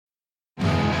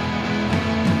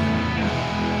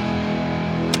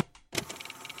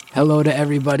Hello to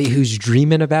everybody who's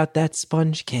dreaming about that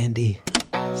sponge candy.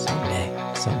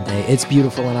 Someday. It's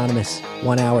Beautiful Anonymous.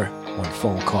 1 hour, one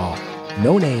phone call.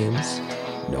 No names,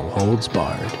 no holds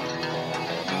barred.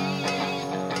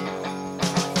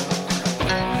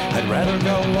 I'd rather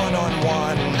go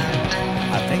one-on-one.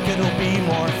 I think it'll be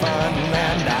more fun,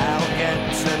 and I'll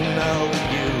get to know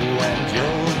you, and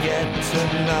you'll get to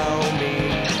know me.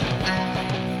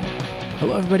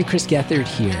 Hello, everybody. Chris Gethard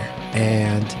here,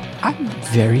 and I'm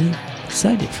very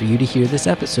excited for you to hear this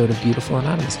episode of Beautiful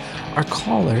Anonymous. Our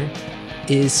caller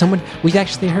is someone we've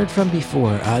actually heard from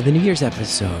before, the New Year's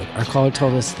episode. Our caller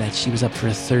told us that she was up for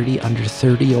a 30 under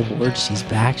 30 award. She's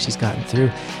back. She's gotten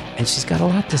through, and she's got a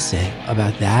lot to say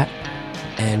about that.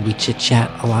 And we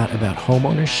chit-chat a lot about home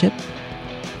ownership.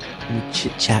 We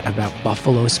chit-chat about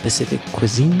Buffalo-specific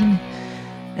cuisine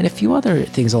and a few other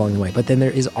things along the way. But then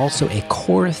there is also a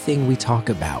core thing we talk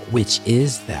about, which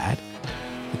is that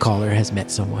the caller has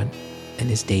met someone and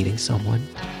is dating someone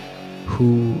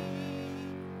who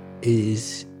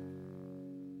is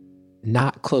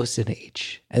not close in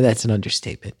age. And that's an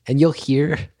understatement. And you'll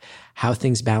hear how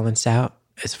things balance out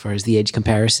as far as the age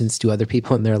comparisons to other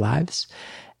people in their lives.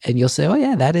 And you'll say, oh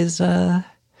yeah, that's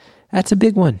a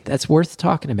big one. That's worth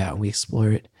talking about. And we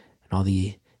explore it and all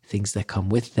the things that come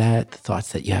with that, the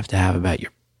thoughts that you have to have about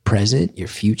your present, your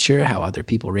future, how other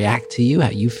people react to you, how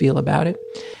you feel about it.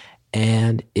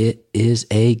 And it is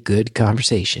a good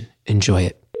conversation. Enjoy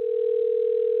it.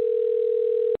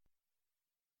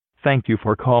 Thank you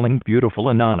for calling Beautiful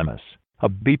Anonymous. A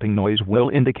beeping noise will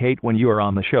indicate when you are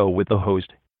on the show with the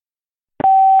host.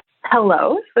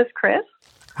 Hello, is this Chris?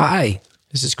 Hi,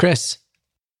 this is Chris.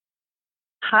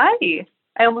 Hi.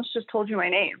 I almost just told you my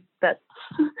name. That's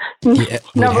Yeah,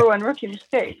 number one rookie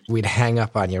mistake. We'd hang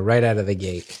up on you right out of the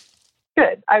gate.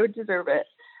 Good. I would deserve it.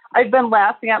 I've been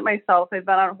laughing at myself. I've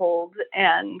been on hold,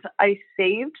 and I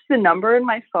saved the number in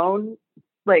my phone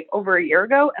like over a year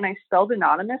ago, and I spelled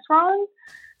anonymous wrong.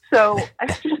 So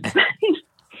I've just been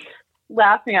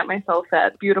laughing at myself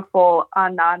at beautiful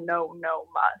no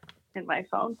must in my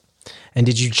phone. And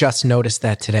did you just notice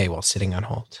that today while sitting on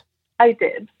hold? I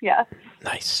did, yes.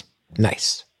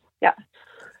 Nice. Yeah.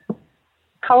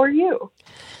 How are you?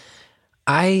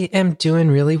 I am doing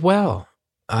really well.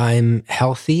 I'm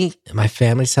healthy. My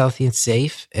family's healthy and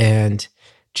safe. And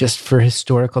just for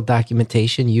historical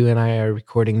documentation, you and I are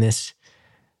recording this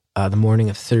the morning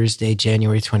of Thursday,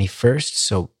 January 21st.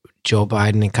 So Joe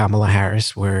Biden and Kamala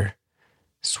Harris were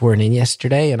sworn in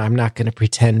yesterday. And I'm not going to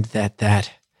pretend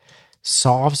that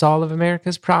solves all of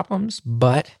America's problems,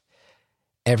 but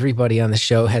everybody on the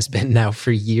show has been now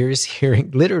for years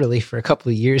literally for a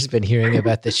couple of years, been hearing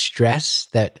about the stress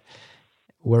that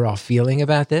we're all feeling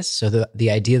about this. So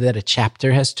the idea that a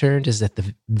chapter has turned is at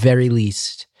the very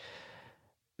least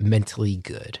mentally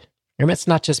good. And that's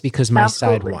not just because my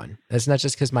side won. That's not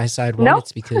just because my side won. Nope.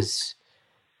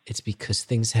 It's because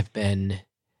things have been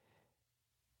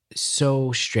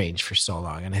so strange for so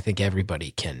long. And I think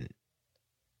everybody can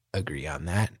agree on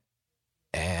that.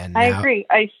 And I agree.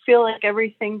 I feel like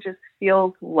everything just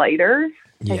feels lighter.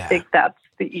 Yeah. I think that's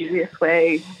the easiest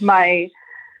way.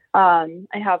 I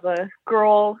have a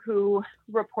girl who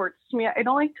reports to me. I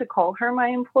don't like to call her my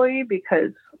employee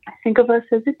because I think of us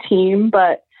as a team,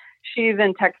 but she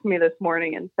even texted me this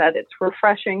morning and said it's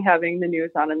refreshing having the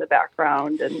news on in the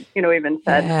background, and even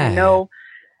said, yeah. No,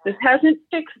 this hasn't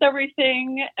fixed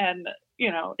everything, and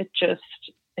it just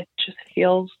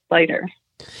feels lighter.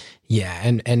 Yeah,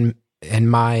 and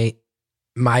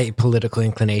my political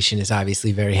inclination is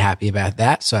obviously very happy about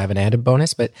that, so I have an added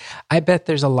bonus. But I bet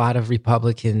there's a lot of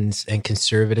Republicans and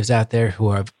conservatives out there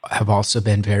who have also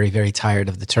been very, very tired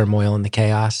of the turmoil and the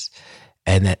chaos,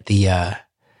 and that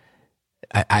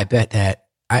I bet that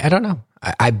I don't know.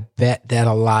 I bet that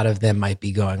a lot of them might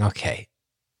be going, okay,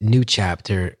 new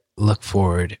chapter, look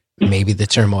forward. Maybe the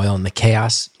turmoil and the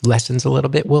chaos lessens a little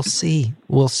bit. We'll see.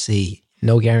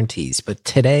 No guarantees. But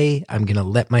today, I'm going to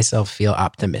let myself feel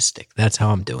optimistic. That's how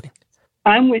I'm doing.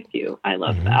 I'm with you. I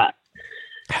love that.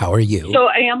 How are you? So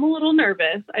I am a little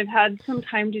nervous. I've had some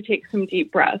time to take some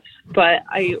deep breaths, but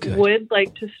I would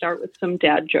like to start with some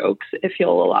dad jokes, if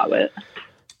you'll allow it.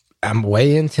 I'm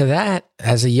way into that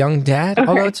as a young dad. Okay.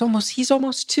 Although he's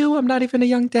almost 2. I'm not even a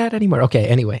young dad anymore. Okay,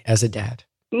 anyway, as a dad.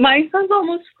 My son's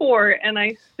almost 4, and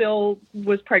I still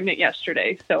was pregnant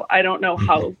yesterday, so I don't know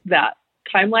how that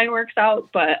timeline works out,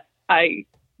 but I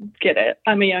get it.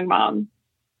 I'm a young mom,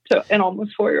 so an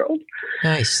almost 4-year-old.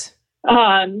 Nice.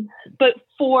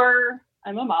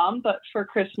 I'm a mom, but for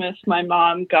Christmas, my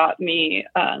mom got me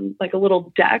like a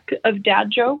little deck of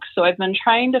dad jokes. So I've been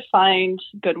trying to find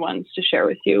good ones to share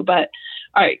with you. But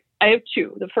all right, I have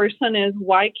two. The first one is,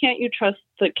 why can't you trust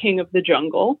the king of the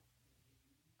jungle?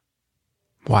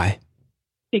 Why?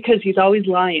 Because he's always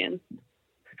lying.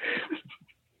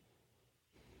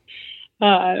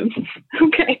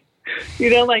 Okay. You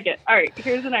don't like it. All right,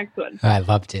 here's the next one. I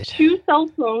loved it. Two cell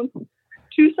phones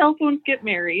get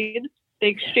married. They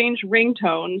exchange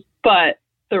ringtones, but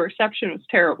the reception was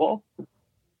terrible.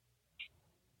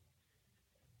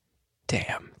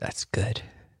 Damn, that's good.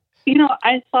 You know,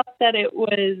 I thought that it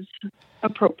was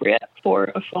appropriate for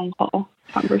a phone call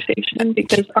conversation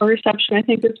because our reception, I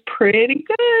think, is pretty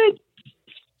good.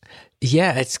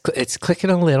 Yeah, it's clicking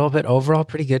a little, but overall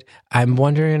pretty good. I'm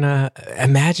wondering,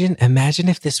 imagine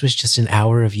if this was just an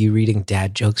hour of you reading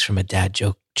dad jokes from a dad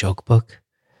joke book.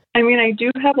 I mean, I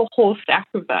do have a whole stack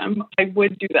of them. I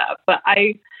would do that, but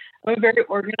I'm a very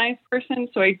organized person,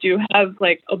 so I do have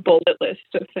like a bullet list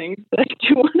of things that I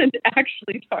do want to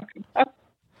actually talk about.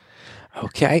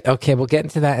 Okay, we'll get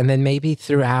into that, and then maybe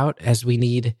throughout, as we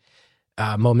need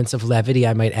moments of levity,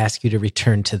 I might ask you to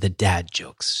return to the dad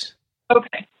jokes.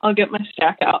 Okay, I'll get my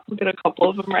stack out. I'll get a couple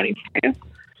of them ready for you.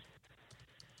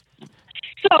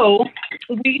 So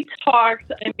we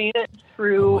talked, I made it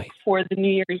through for the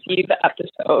New Year's Eve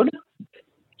episode.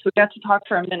 So we got to talk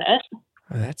for a minute.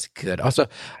 Oh, that's good. Also,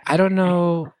 I don't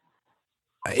know.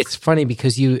 It's funny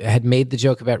because you had made the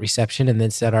joke about reception and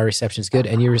then said our reception's good,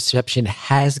 and your reception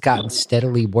has gotten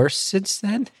steadily worse since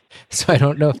then. So I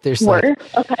don't know if there's Okay.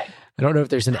 I don't know if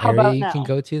there's an How area about you now? can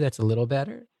go to that's a little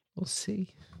better. We'll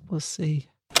see.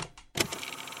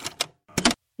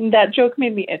 That joke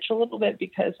made me itch a little bit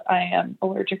because I am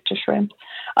allergic to shrimp.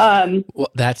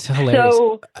 Well, that's hilarious.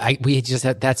 So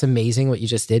That's amazing what you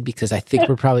just did, because I think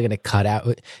we're probably going to cut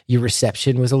out your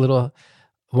reception was a little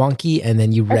wonky, and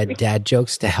then you read dad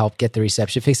jokes to help get the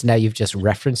reception fixed. Now you've just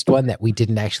referenced one that we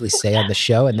didn't actually say on the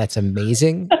show, and that's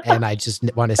amazing. And I just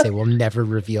want to say we'll never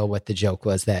reveal what the joke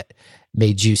was that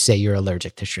made you say you're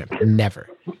allergic to shrimp. Never.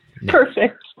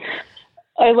 perfect.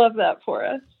 I love that for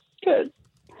us. Good.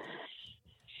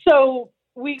 So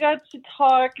we got to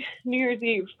talk New Year's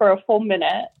Eve for a full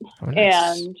minute,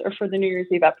 Nice. or for the New Year's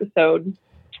Eve episode.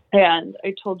 And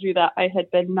I told you that I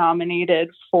had been nominated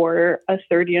for a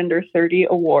 30 Under 30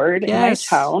 award in my Yes.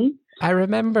 town. I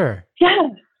remember. Yeah.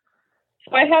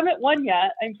 So I haven't won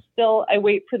yet. I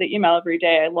wait for the email every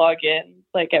day. I log in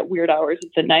like at weird hours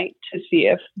of the night to see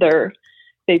if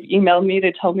they've emailed me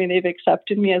to tell me they've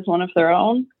accepted me as one of their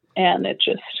own. And it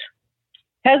just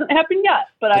hasn't happened yet.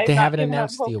 But They I've not haven't given up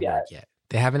announced the hope award yet.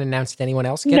 They haven't announced anyone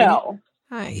else getting No.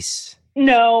 it? Nice.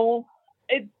 No.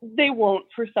 They won't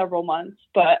for several months,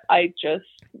 but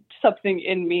something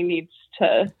in me needs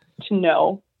to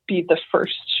know, be the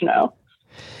first to know.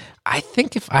 I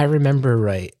think if I remember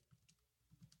right,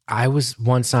 I was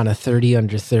once on a 30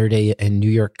 Under 30 in New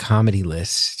York comedy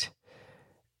list,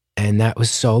 and that was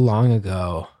so long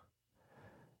ago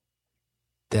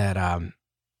that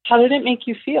How did it make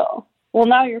you feel? Well,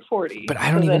 now you're 40. But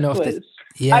I don't even know if was,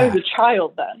 yeah, I was a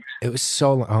child then. it was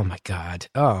so long. Oh my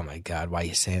god, why are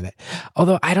you saying that?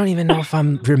 Although I don't even know if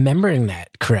I'm remembering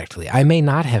that correctly. I may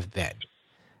not have been.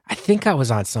 I think I was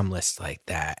on some list like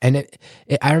that, and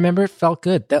I remember it felt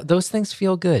good. Those things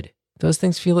feel good. Those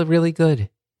things feel really good.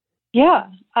 Yeah,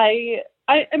 I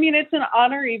mean, it's an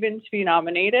honor even to be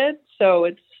nominated. So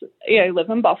I live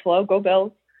in Buffalo. Go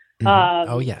Bills.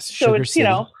 Oh yes, So Sugar it's, City.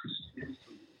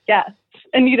 Yes.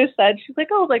 Anita said, she's like,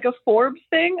 oh, like a Forbes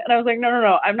thing? And I was like,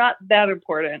 no, I'm not that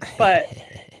important. But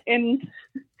in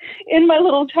my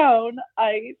little town,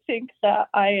 I think that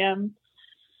I am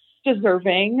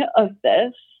deserving of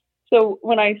this. So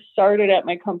when I started at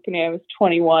my company, I was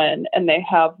 21, and they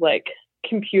have like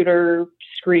computer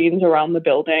screens around the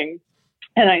building.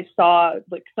 And I saw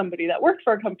like somebody that worked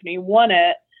for a company won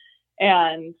it.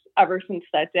 And ever since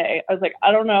that day, I was like,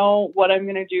 I don't know what I'm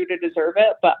going to do to deserve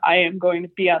it, but I am going to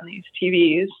be on these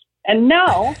TVs. And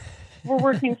now we're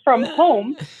working from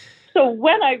home. So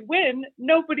when I win,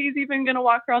 nobody's even going to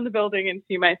walk around the building and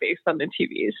see my face on the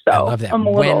TVs. So I love that. I'm a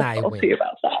When little I salty win.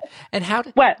 about that. And how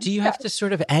When? do you have to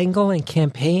sort of angle and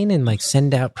campaign and like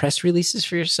send out press releases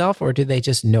for yourself, or do they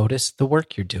just notice the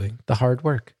work you're doing, the hard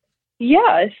work?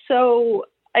 Yeah. So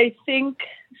I think,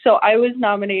 I was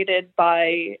nominated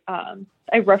by,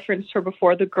 I referenced her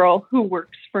before, the girl who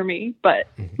works for me, but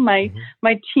my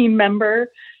team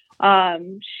member,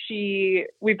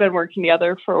 we've been working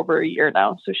together for over a year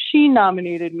now. So she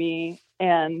nominated me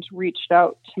and reached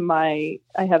out to I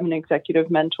have an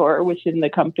executive mentor within the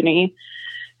company.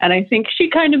 And I think she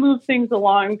kind of moved things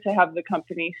along to have the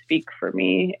company speak for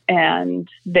me. And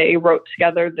they wrote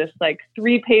together this like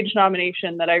 3-page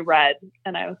nomination that I read.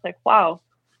 And I was like, wow,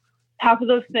 half of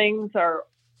those things are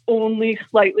only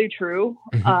slightly true.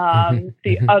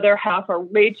 The other half are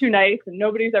way too nice, and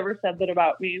nobody's ever said that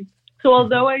about me. So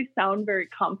although I sound very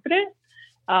confident,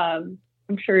 I'm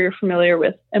sure you're familiar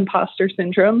with imposter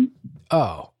syndrome.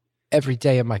 Oh, every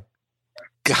day of my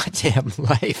goddamn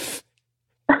life.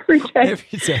 Every day.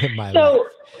 Every day of my life. So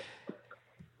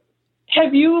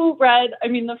have you read, I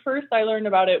mean, the first I learned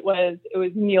about it was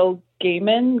Neil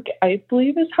Gaiman, I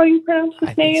believe is how you pronounce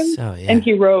his name. Think so, yeah. And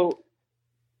he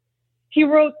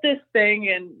wrote this thing,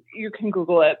 and you can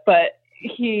Google it, but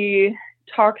he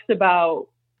talks about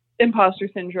imposter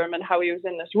syndrome and how he was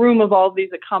in this room of all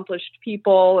these accomplished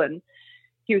people, and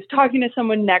he was talking to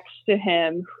someone next to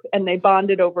him, and they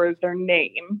bonded over their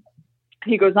name.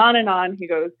 He goes on and on. He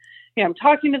goes, yeah, I'm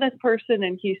talking to this person,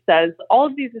 and he says, all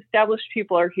of these established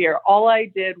people are here. All I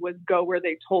did was go where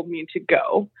they told me to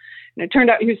go. And it turned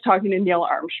out he was talking to Neil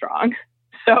Armstrong.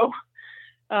 So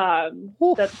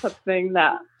that's something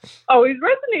that always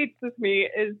resonates with me,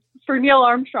 is for Neil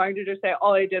Armstrong to just say,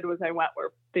 all I did was I went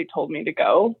where they told me to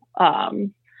go.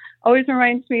 Always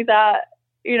reminds me that,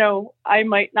 you know, I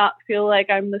might not feel like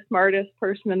I'm the smartest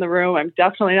person in the room. I'm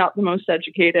definitely not the most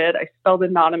educated. I spelled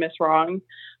anonymous wrong,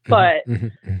 but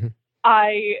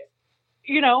I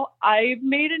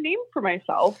made a name for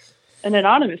myself, an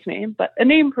anonymous name, but a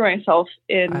name for myself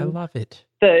in I love it.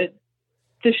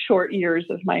 the short years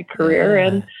of my career. Yeah.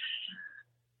 And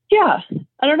yeah,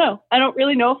 I don't know. I don't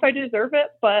really know if I deserve it,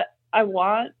 but I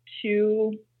want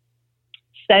to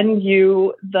send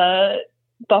you the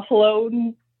Buffalo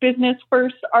Business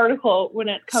First article when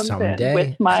it comes in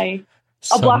with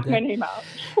I'll block my name out.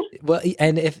 Well,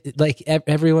 and if like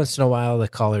every once in a while, the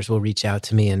callers will reach out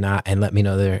to me and let me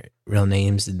know their real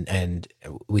names, and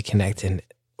we connect. And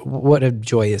what a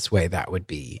joyous way that would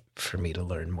be for me to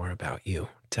learn more about you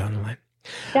down the line.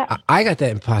 Yeah. I got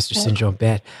that imposter syndrome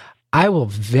bad. I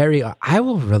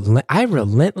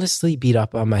relentlessly beat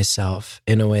up on myself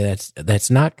in a way that's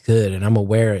not good, and I'm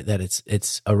aware that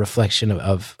it's a reflection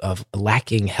of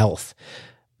lacking health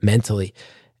mentally.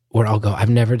 Where I'll go, I've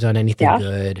never done anything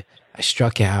good. I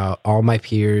struck out. All my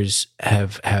peers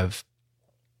have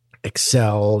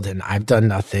excelled, and I've done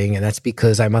nothing, and that's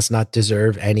because I must not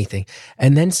deserve anything.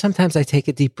 And then sometimes I take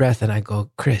a deep breath and I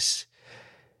go, Chris,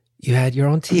 you had your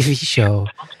own TV show.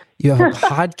 You have a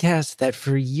podcast that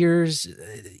for years,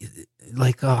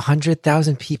 like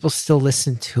 100,000 people still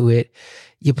listen to it.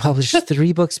 You published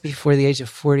 3 books before the age of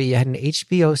 40. You had an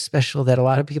HBO special that a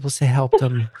lot of people say helped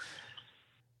them.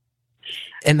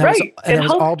 And that was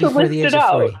all before the age of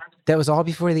 40. That was all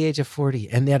before the age of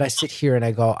 40. And yet I sit here and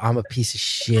I go, I'm a piece of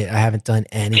shit. I haven't done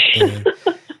anything.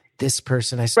 This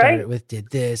person I started with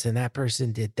did this, and that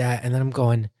person did that. And then I'm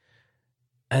going,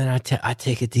 and I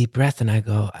take a deep breath and I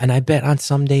go, and I bet on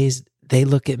some days they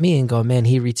look at me and go, man,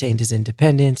 he retained his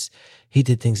independence. He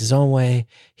did things his own way.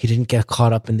 He didn't get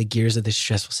caught up in the gears of this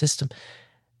stressful system.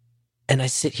 And I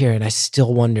sit here and I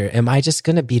still wonder, am I just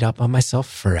going to beat up on myself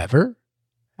forever?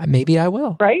 Maybe I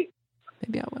will. Right?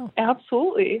 Maybe I will.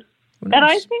 Absolutely. And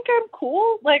I think I'm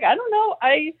cool. Like, I don't know.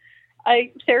 I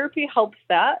therapy helps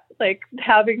that, like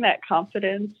having that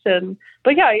confidence.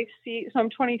 But yeah, I see, so I'm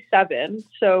 27.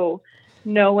 So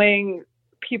knowing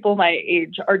people my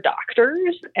age are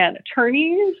doctors and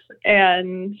attorneys,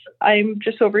 and I'm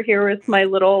just over here with my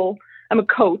I'm a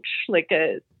coach, like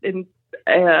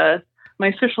my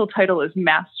official title is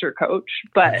master coach,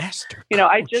 but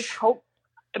I just hope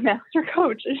master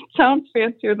coach. It sounds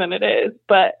fancier than it is,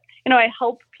 but I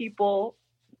help people.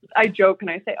 I joke and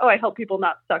I say, I help people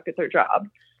not suck at their job,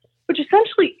 which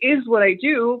essentially is what I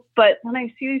do. But when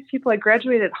I see these people I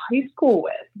graduated high school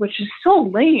with, which is so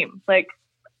lame,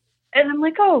 and I'm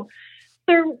like,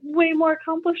 they're way more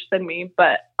accomplished than me.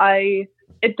 But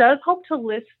it does help to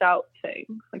list out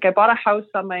things. Like, I bought a house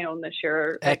on my own this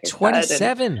year. At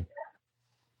 27.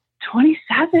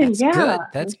 27, That's yeah. Good.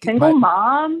 That's good. Single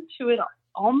mom to an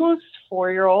almost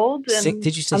 4-year-old. And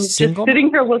did you say I'm single? Just sitting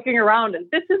here looking around, and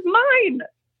this is mine.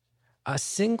 A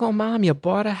single mom, you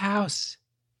bought a house.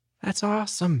 That's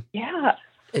awesome. Yeah.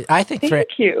 I think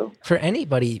Thank you. For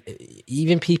anybody,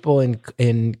 even people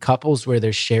in couples where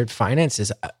there's shared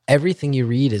finances, everything you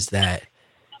read is that,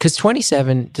 because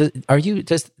 27,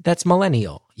 that's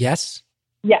millennial, yes?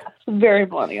 Yes, very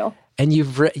millennial. And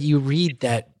you read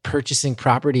that purchasing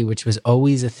property, which was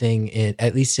always a thing,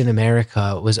 at least in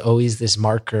America, was always this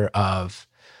marker of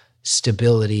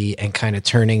stability and kind of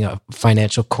turning a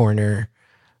financial corner,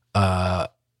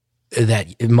 that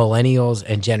millennials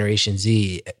and Generation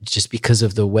Z, just because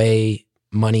of the way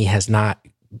money has not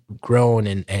grown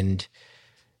and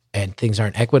things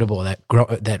aren't equitable,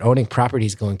 that owning property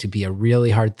is going to be a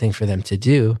really hard thing for them to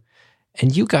do.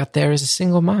 And you got there as a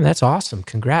single mom. That's awesome.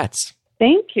 Congrats.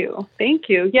 Thank you. Thank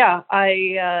you. Yeah,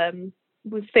 I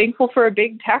was thankful for a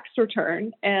big tax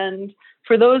return. And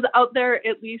for those out there,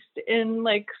 at least in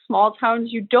like small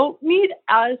towns, you don't need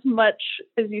as much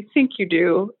as you think you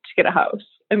do to get a house.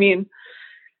 I mean,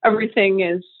 everything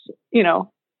is,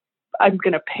 I'm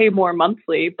going to pay more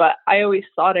monthly, but I always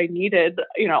thought I needed,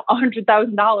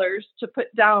 $100,000 to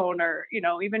put down, or,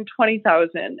 even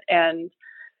 20,000. And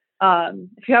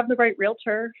if you have the right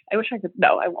realtor, I wish I could,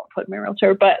 no, I won't put my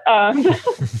realtor, but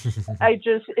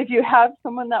if you have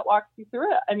someone that walks you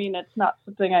through it, I mean, it's not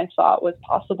something I thought was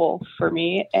possible for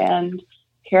me. And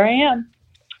here I am.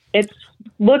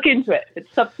 Look into it.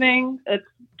 It's something that's,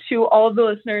 to all of the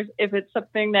listeners, if it's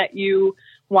something that you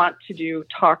want to do,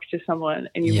 talk to someone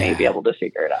and you may be able to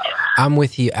figure it out. I'm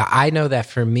with you. I know that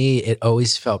for me, it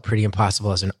always felt pretty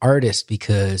impossible as an artist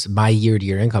because my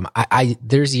year-to-year income,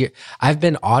 I've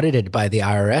been audited by the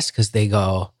IRS because they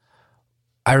go,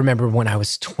 I remember when I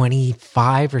was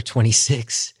 25 or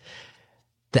 26,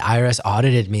 the IRS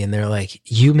audited me and they're like,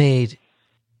 you made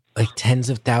like tens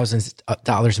of thousands of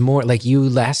dollars more. Like you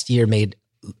last year made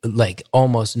like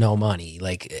almost no money,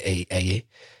 like a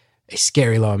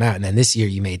scary low amount. And then this year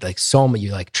you made like so much,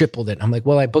 you like tripled it. And I'm like,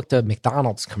 well, I booked a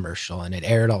McDonald's commercial and it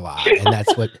aired a lot. And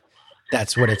that's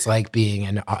what it's like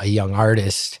being a young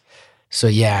artist. So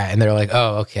yeah. And they're like,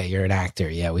 oh, okay, you're an actor.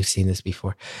 Yeah, we've seen this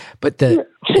before. But the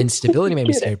instability made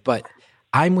me scared. But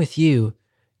I'm with you.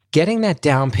 Getting that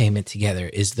down payment together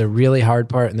is the really hard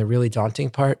part and the really daunting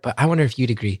part. But I wonder if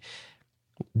you'd agree.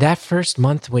 That first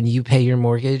month when you pay your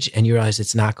mortgage and you realize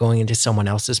it's not going into someone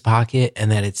else's pocket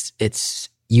and that it's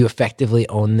you effectively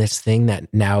own this thing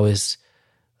that now is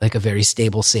like a very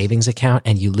stable savings account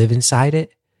and you live inside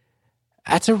it,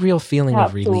 that's a real feeling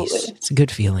of release. It's a good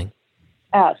feeling.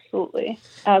 Absolutely.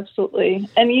 Absolutely.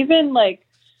 And even like,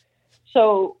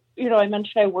 so, I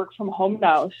mentioned I work from home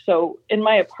now. So in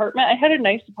my apartment, I had a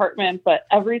nice apartment, but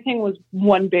everything was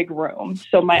one big room.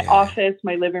 So my office,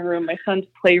 my living room, my son's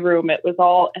playroom, it was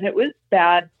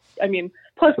bad. I mean,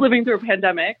 plus living through a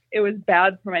pandemic, it was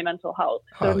bad for my mental health.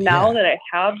 So now that I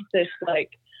have this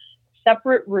like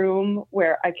separate room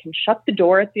where I can shut the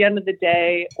door at the end of the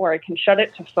day, or I can shut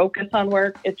it to focus on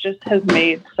work, it just has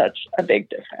made such a big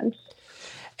difference.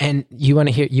 And you want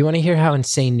to hear how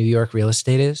insane New York real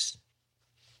estate is?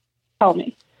 Tell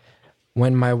me.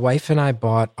 When my wife and I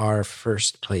bought our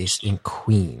first place in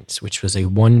Queens, which was a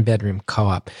 1-bedroom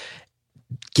co-op,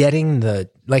 getting the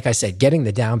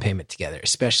down payment together,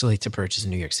 especially to purchase in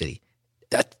New York City,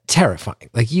 that's terrifying.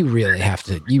 Like you really have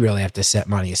to set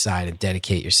money aside and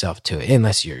dedicate yourself to it,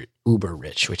 unless you're uber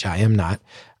rich, which I am not.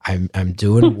 I'm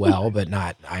doing well, but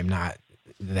I'm not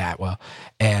that well.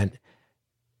 And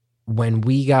when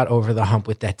we got over the hump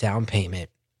with that down payment,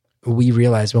 we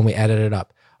realized when we added it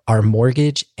up, our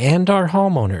mortgage and our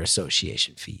homeowner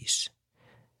association fees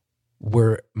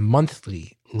were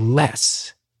monthly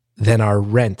less than our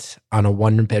rent on a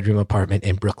 1-bedroom apartment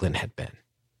in Brooklyn had been.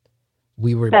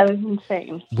 That is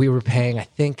insane. We were paying, I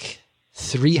think,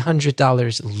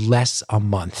 $300 less a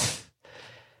month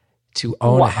to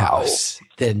own a house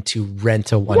than to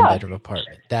rent a 1-bedroom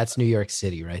apartment. That's New York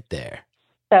City right there.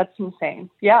 That's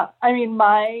insane. Yeah. I mean,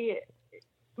 my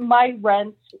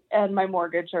rent and my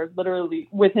mortgage are literally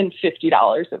within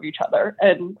 $50 of each other.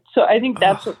 And so I think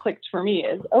that's what clicked for me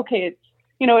is, okay, it's,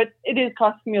 it is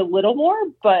costing me a little more,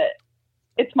 but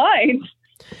it's mine.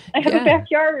 I have a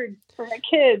backyard for my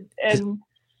kids. And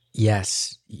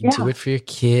yes, you do it for your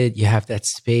kid. You have that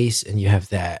space and you have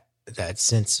that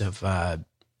sense of,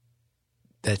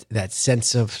 that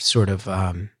sense of sort of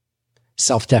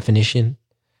self-definition.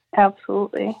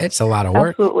 Absolutely. It's a lot of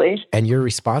work. Absolutely. And you're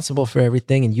responsible for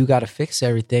everything and you got to fix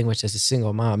everything, which as a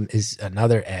single mom is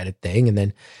another added thing. And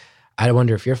then I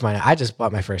wonder if you're finding, I just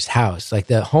bought my first house. Like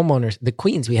the homeowners, the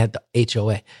Queens, we had the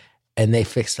HOA and they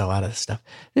fixed a lot of the stuff.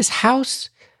 This house,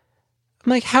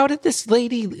 I'm like, how did this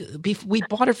lady, we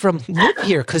bought it from, live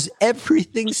here? Because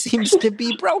everything seems to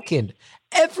be broken.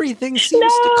 Everything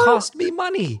seems to cost me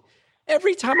money.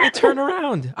 Every time I turn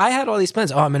around, I had all these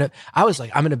plans. I was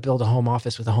like, I'm going to build a home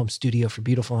office with a home studio for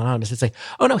Beautiful Anonymous. It's like,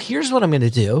 oh no, here's what I'm going to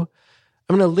do.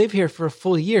 I'm going to live here for a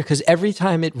full year because every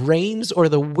time it rains or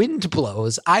the wind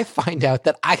blows, I find out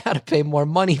that I got to pay more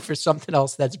money for something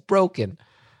else that's broken.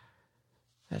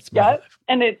 That's my life.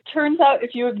 And it turns out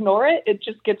if you ignore it, it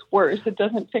just gets worse. It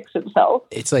doesn't fix itself.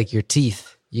 It's like your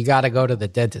teeth. You got to go to the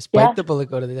dentist. Bite the bullet,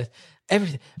 go to the dentist.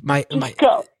 Everything.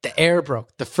 The air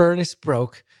broke. The furnace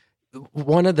broke.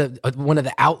 One of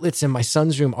the outlets in my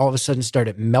son's room all of a sudden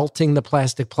started melting the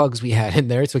plastic plugs we had in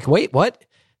there. It's like, wait, what?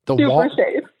 The Super wall.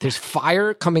 safe. There's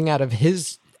fire coming out of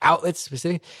his outlet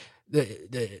specific.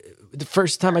 The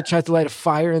first time I tried to light a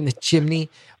fire in the chimney,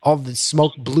 all the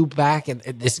smoke blew back, and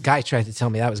this guy tried to tell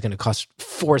me that was going to cost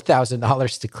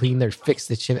 $4,000 to fix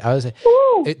the chimney. I was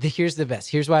like, here's the best.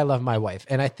 Here's why I love my wife,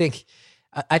 and I think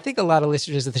a lot of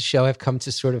listeners of the show have come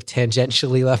to sort of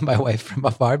tangentially love my wife from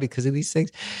afar because of these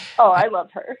things. Oh, I love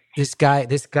her. This guy,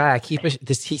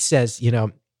 he says,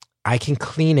 I can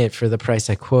clean it for the price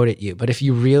I quoted you, but if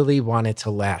you really want it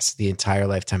to last the entire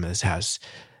lifetime of this house,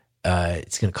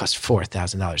 it's going to cost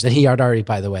 $4,000. And he had already,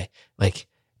 by the way, like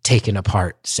taken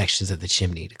apart sections of the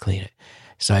chimney to clean it.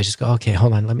 So I just go, okay,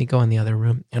 hold on. Let me go in the other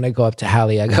room. And I go up to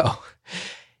Hallie. I go,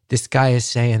 this guy is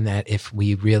saying that if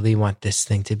we really want this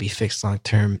thing to be fixed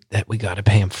long-term, that we got to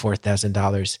pay him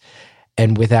 $4,000.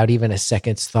 And without even a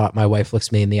second's thought, my wife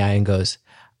looks me in the eye and goes,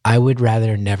 I would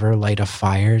rather never light a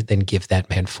fire than give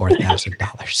that man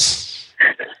 $4,000.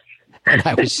 And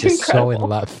I was just so in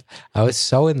love. I was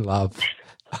so in love.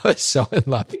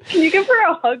 Can you give her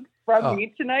a hug from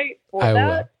me tonight for I that?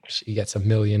 will. She gets a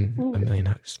million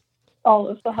hugs. All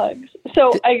of the hugs.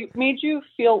 So I made you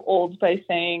feel old by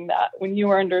saying that when you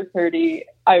were under 30,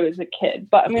 I was a kid,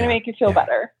 but I'm going to make you feel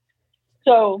better.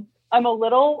 So I'm a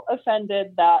little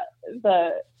offended that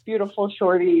the beautiful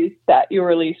shorties that you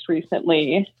released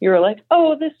recently, you were like,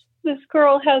 oh, this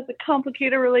girl has a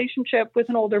complicated relationship with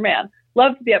an older man.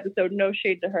 Loved the episode. No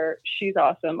shade to her. She's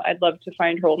awesome. I'd love to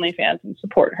find her OnlyFans and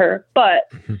support her.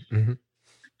 But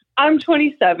I'm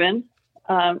 27.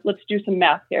 Let's do some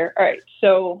math here. All right.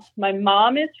 So my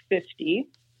mom is 50.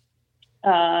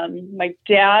 My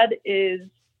dad is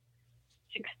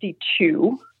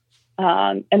 62.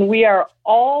 And we are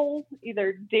all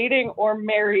either dating or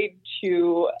married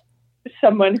to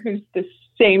someone who's the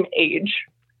same age.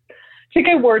 I think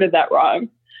I worded that wrong.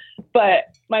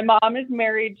 But my mom is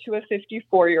married to a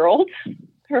 54-year-old,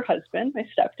 her husband, my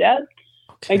stepdad.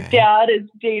 Okay. My dad is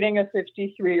dating a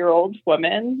 53-year-old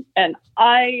woman, and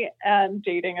I am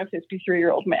dating a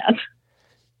 53-year-old man.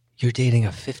 You're dating a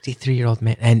 53-year-old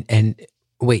man, and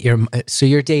wait, so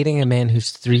you're dating a man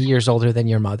who's 3 years older than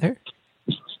your mother?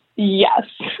 Yes,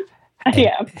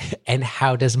 I am. And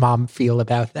how does mom feel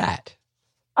about that?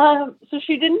 So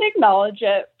she didn't acknowledge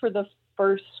it for the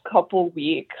first couple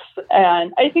weeks.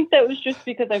 And I think that was just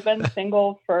because I've been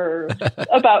single for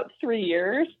about 3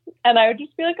 years. And I would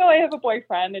just be like, oh, I have a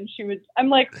boyfriend. And I'm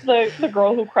like the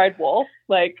girl who cried wolf.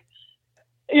 Like,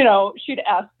 she'd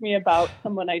ask me about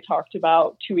someone I talked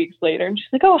about 2 weeks later. And she's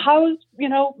like, oh, how's,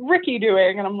 Ricky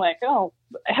doing? And I'm like, oh,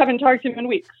 I haven't talked to him in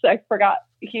weeks. I forgot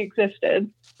he existed.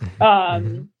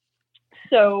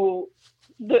 So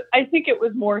I think it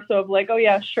was more so of like, oh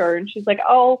yeah, sure. And she's like,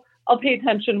 I'll pay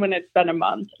attention when it's been a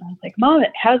month. And I was like, Mom,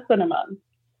 it has been a month.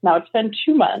 Now it's been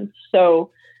 2 months.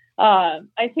 So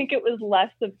I think it was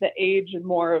less of the age and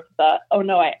more of the, oh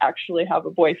no, I actually have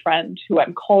a boyfriend who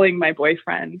I'm calling my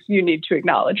boyfriend. You need to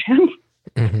acknowledge him.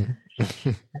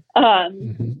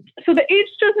 So the age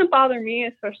doesn't bother me,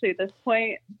 especially at this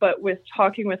point. But with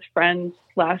talking with friends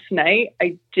last night,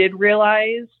 I did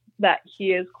realize that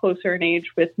he is closer in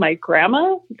age with my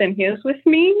grandma than he is with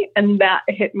me. And that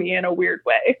hit me in a weird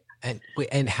way.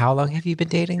 And how long have you been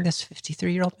dating this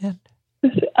 53-year-old man?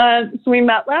 So we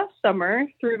met last summer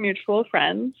through mutual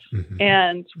friends,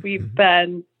 and we've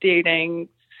been dating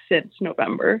since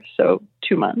November, so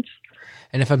 2 months.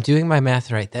 And if I'm doing my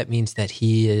math right, that means that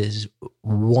he is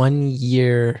 1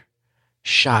 year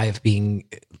shy of being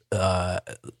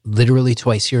literally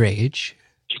twice your age.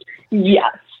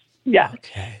 Yes. Yeah.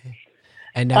 Okay.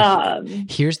 And now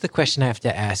here's the question I have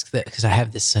to ask, because I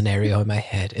have this scenario in my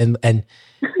head, and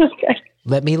okay.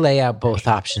 Let me lay out both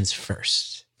options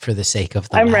first for the sake of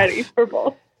the I'm math. ready for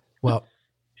both. Well,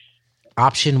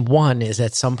 option one is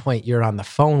at some point you're on the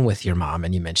phone with your mom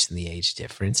and you mentioned the age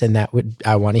difference, and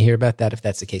I want to hear about that if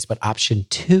that's the case. But option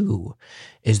two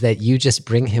is that you just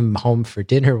bring him home for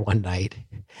dinner one night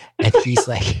and he's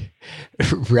like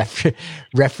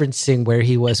referencing where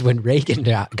he was when Reagan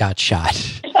got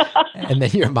shot. And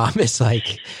then your mom is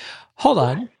like, hold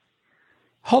on.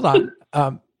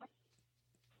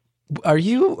 Are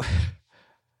you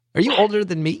older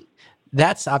than me?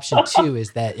 That's option two,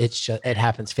 is that it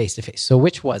happens face to face. So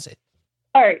which was it?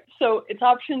 All right. So it's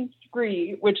option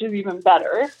three, which is even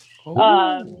better.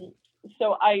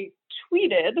 So I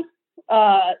tweeted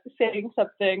saying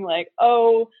something like,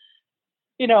 oh,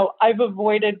 I've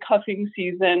avoided cuffing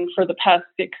season for the past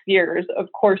 6 years.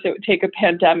 Of course, it would take a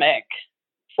pandemic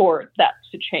for that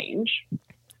to change.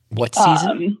 What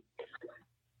season?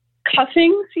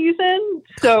 Cuffing season.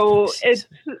 So it's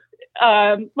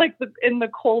like in the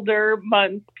colder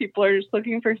months, people are just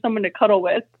looking for someone to cuddle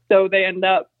with. So they end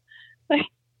up like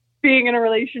being in a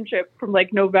relationship from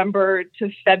like November to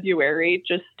February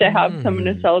just to have someone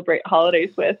to celebrate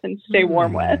holidays with and stay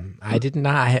warm with. I did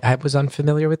not. I was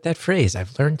unfamiliar with that phrase.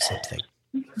 I've learned something.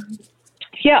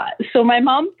 Yeah. So my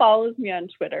mom follows me on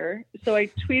Twitter. So I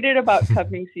tweeted about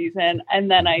cuffing season, and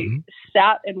then I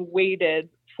sat and waited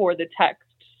for the text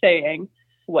saying,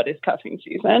 "What is cuffing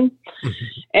season?"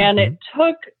 And it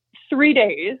took 3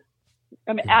 days.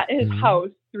 I'm at his house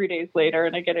 3 days later,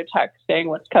 and I get a text saying,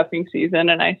 "What's cuffing season?"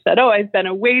 And I said, "Oh, I've been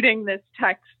awaiting this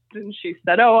text." And she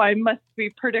said, "Oh, I must be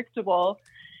predictable."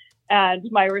 And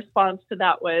my response to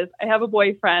that was, "I have a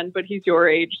boyfriend, but he's your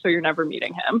age, so you're never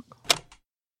meeting him."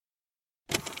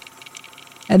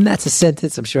 And that's a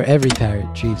sentence I'm sure every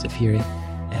parent dreams of hearing.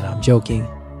 And I'm joking,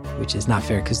 which is not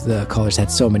fair because the callers had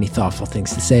so many thoughtful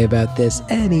things to say about this.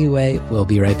 Anyway, we'll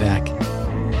be right back.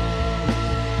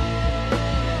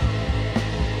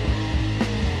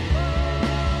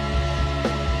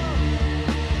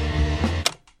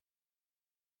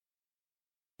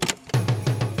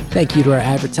 Thank you to our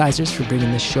advertisers for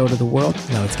bringing this show to the world.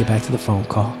 Now let's get back to the phone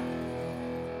call.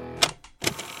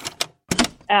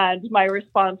 And my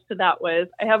response to that was,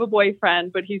 "I have a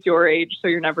boyfriend, but he's your age, so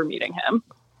you're never meeting him."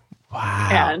 Wow.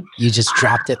 And you just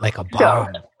dropped it like a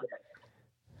bomb.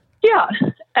 Yeah.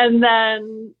 And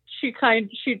then she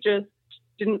just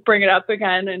didn't bring it up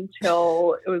again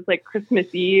until it was like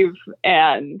Christmas Eve.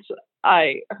 And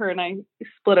her and I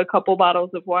split a couple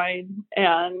bottles of wine.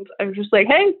 And I was just like,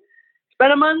 "Hey, it's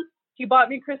been a month. He bought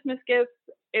me Christmas gifts.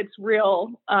 It's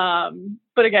real.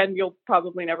 But again, you'll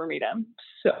probably never meet him.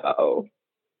 So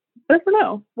I don't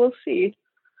know. We'll see."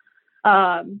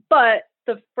 But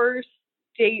the first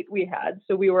date we had,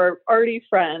 so we were already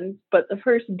friends, but the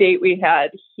first date we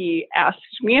had, he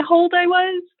asked me how old I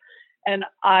was, and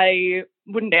I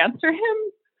wouldn't answer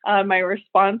him. My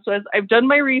response was, "I've done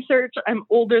my research. I'm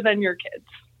older than your kids."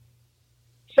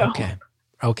 So,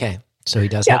 Okay. So he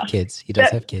does have kids. He does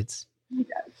have kids.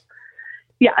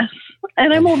 Yes.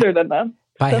 And I'm older than them.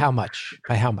 By how much?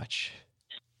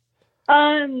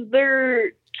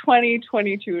 They're 20,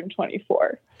 22, and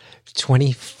 24.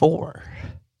 24.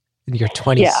 And you're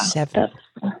 27.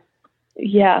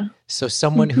 Yeah. So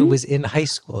someone who was in high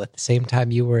school at the same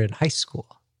time you were in high school.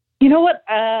 You know what?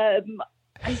 I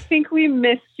think we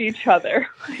missed each other.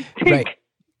 Right.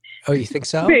 Oh, you think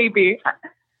so? Maybe.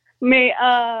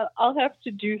 I'll have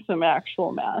to do some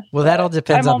actual math. Well, that all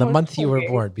depends on the month you were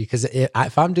born, because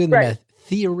if I'm doing the math,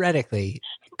 theoretically,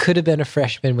 could have been a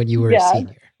freshman when you were a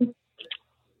senior.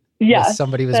 Yes.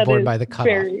 Somebody was born by the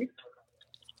cutoff.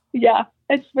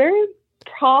 It's very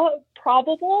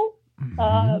probable.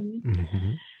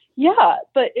 Yeah,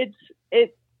 but it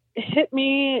hit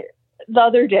me the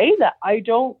other day that I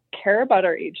don't care about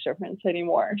our age difference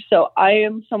anymore. So I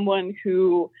am someone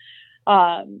who,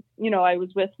 I was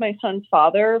with my son's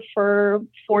father for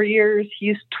 4 years.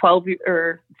 He's 12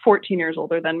 or 14 years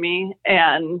older than me.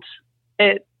 And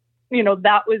that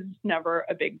was never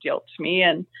a big deal to me.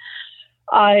 And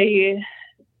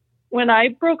when I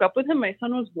broke up with him, my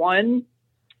son was 1,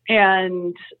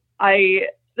 and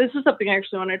this is something I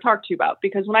actually want to talk to you about,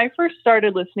 because when I first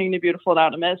started listening to Beautiful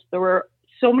Anonymous, there were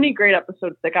so many great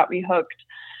episodes that got me hooked,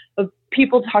 of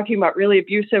people talking about really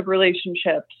abusive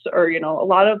relationships or, a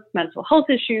lot of mental health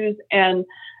issues. And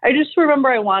I just remember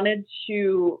I wanted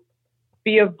to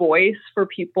be a voice for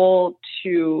people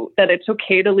that it's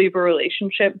okay to leave a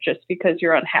relationship just because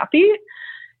you're unhappy.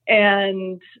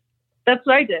 And that's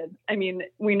what I did. I mean,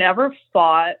 we never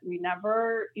fought. We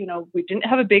never, we didn't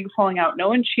have a big falling out. No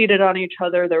one cheated on each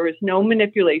other. There was no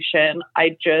manipulation.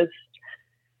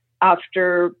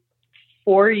 After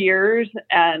 4 years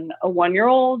and a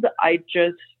 1-year-old, I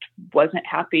just wasn't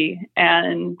happy.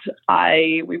 And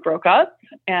we broke up,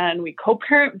 and we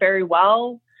co-parent very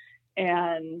well.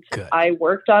 And Good. I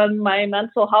worked on my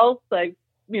mental health. I've,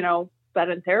 been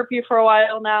in therapy for a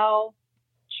while now.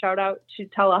 Shout out to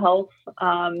telehealth.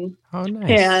 Nice.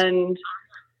 And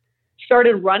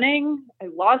started running. I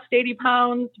lost 80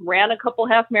 pounds, ran a couple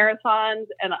half marathons,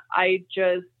 and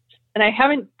I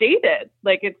haven't dated.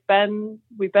 Like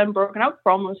we've been broken up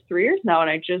for almost 3 years now, and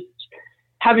I just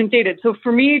haven't dated. So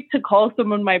for me to call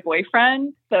someone my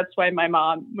boyfriend, that's why my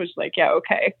mom was like, yeah,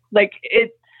 okay. Like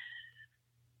it's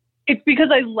because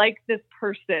I like this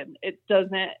person. It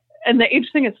doesn't, and the age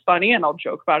thing is funny, and I'll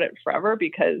joke about it forever,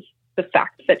 because the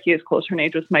fact that he is closer in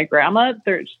age with my grandma,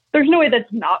 there's no way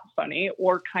that's not funny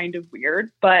or kind of weird,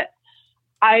 but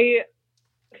I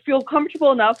feel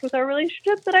comfortable enough with our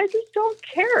relationship that I just don't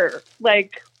care.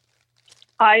 Like,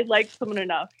 I like someone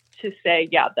enough to say,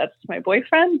 yeah, that's my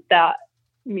boyfriend. That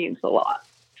means a lot.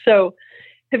 So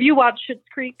have you watched Schitt's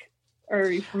Creek? Or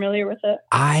are you familiar with it?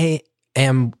 I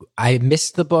I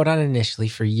missed the boat on it initially.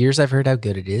 For years, I've heard how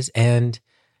good it is, and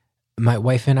my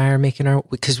wife and I are making our,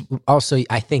 because also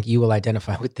I think you will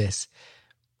identify with this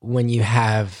when you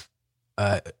have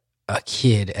a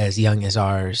kid as young as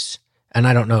ours, and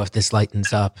I don't know if this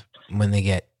lightens up when they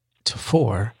get to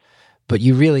 4, but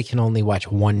you really can only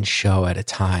watch one show at a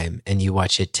time, and you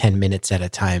watch it 10 minutes at a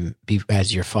time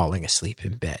as you're falling asleep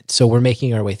in bed. So we're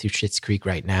making our way through Schitt's Creek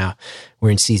right now. We're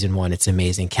in season 1. It's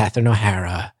amazing. Catherine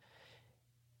O'Hara.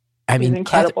 I mean,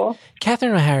 incredible.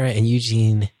 Catherine O'Hara and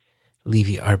Eugene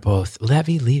Levy are both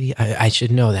Levy. I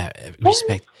should know that.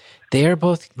 Respect. They are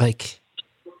both like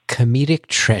comedic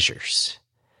treasures,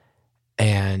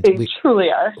 and They truly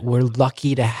are. we're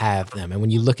lucky to have them. And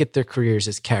when you look at their careers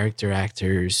as character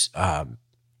actors,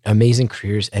 amazing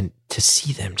careers, and to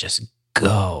see them just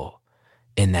go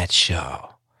in that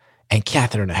show, and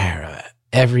Catherine O'Hara,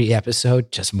 every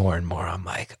episode, just more and more, I'm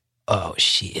like, oh,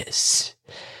 she is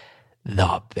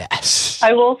the best.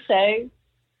 I will say,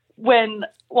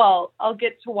 I'll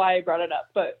get to why I brought it up,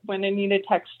 but when Anita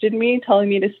texted me telling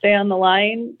me to stay on the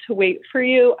line to wait for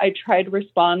you, I tried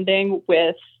responding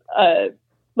with a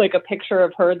picture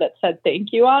of her that said thank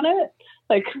you on it,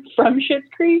 like from Schitt's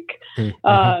Creek.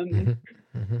 I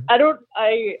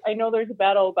know there's a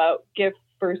battle about GIF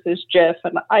versus GIF,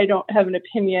 and I don't have an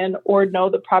opinion or know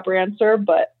the proper answer,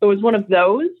 but it was one of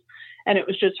those, and it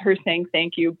was just her saying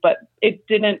thank you, but it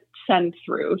didn't send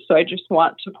through. So I just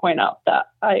want to point out that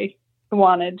I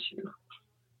wanted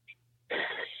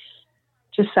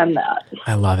to send that.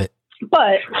 I love it.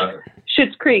 But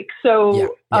Schitt's Creek.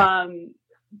 So, Yeah.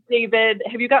 David,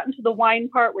 have you gotten to the wine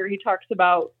part where he talks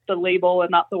about the label and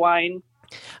not the wine?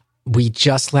 We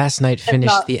just last night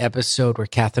finished not- the episode where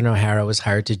Catherine O'Hara was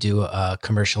hired to do a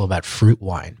commercial about fruit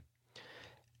wine.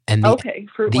 And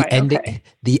Fruit wine. ending, Okay.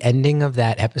 the ending of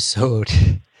that episode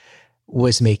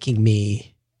was making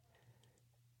me.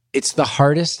 It's the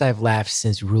hardest I've laughed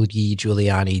since Rudy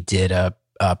Giuliani did a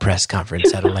press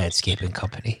conference at a landscaping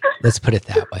company. Let's put it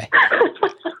that way.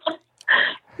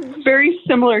 Very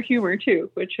similar humor too,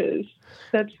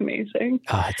 that's amazing.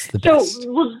 Oh, it's the best.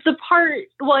 So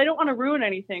I don't want to ruin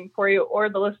anything for you or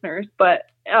the listeners,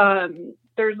 but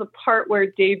there's a part where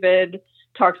David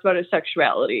talks about his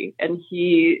sexuality, and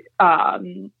he,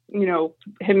 him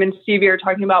and Stevie are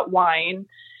talking about wine,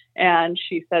 and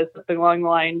she says something along the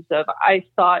lines of, I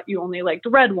thought you only liked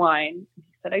red wine. He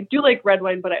said, I do like red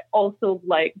wine, but I also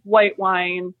like white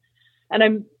wine. And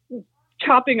I'm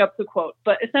chopping up the quote,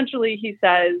 but essentially he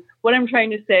says, what I'm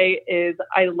trying to say is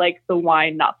I like the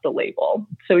wine, not the label.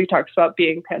 So he talks about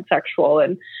being pansexual.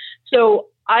 And so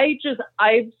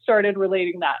I've started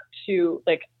relating that to,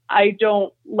 like, I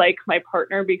don't like my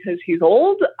partner because he's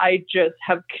old. I just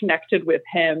have connected with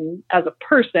him as a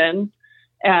person,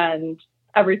 and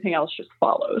everything else just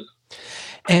follows.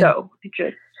 And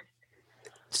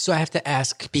So I have to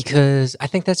ask, because I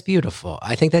think that's beautiful.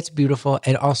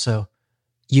 And also,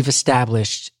 you've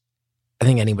established, I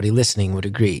think anybody listening would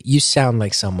agree, you sound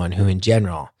like someone who in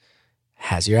general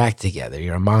has your act together.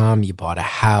 You're a mom, you bought a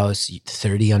house,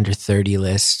 30 under 30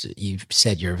 list. You've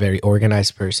said you're a very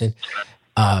organized person.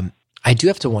 I do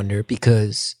have to wonder,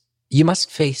 because you must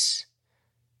face,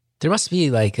 there must be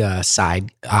like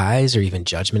side eyes or even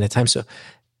judgment at times. So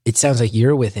it sounds like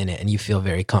you're within it and you feel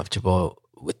very comfortable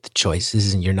with the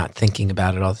choices and you're not thinking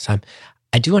about it all the time.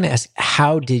 I do want to ask,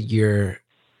 how did your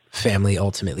family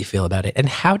ultimately feel about it, and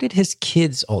how did his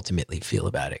kids ultimately feel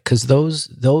about it? Because those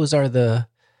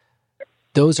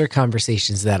are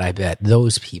conversations that I bet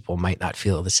those people might not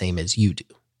feel the same as you do.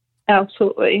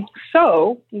 absolutely.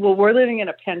 So, we're living in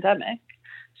a pandemic.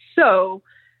 So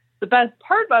the best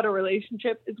part about a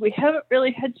relationship is we haven't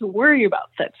really had to worry about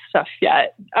that stuff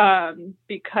yet,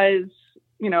 because,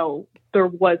 there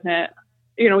wasn't,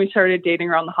 we started dating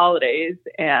around the holidays,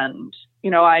 and,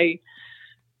 I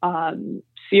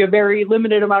see a very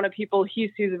limited amount of people.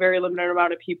 He sees a very limited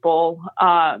amount of people.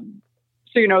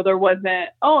 So, there wasn't,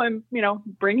 I'm,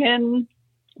 bringing,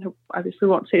 obviously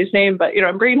won't say his name, but,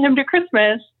 I'm bringing him to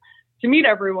Christmas to meet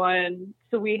everyone.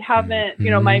 So we haven't,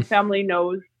 my family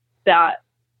knows that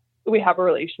we have a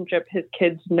relationship. His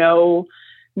kids know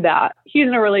that he's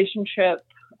in a relationship.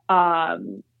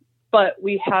 But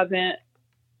we haven't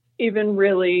even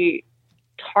really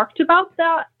talked about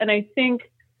that. And I think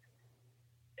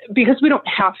because we don't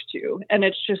have to, and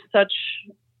it's just such,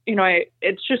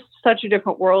 it's just such a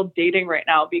different world dating right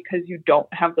now because you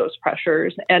don't have those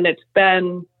pressures. And it's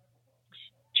been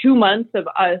 2 months of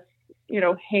us,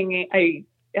 hanging. I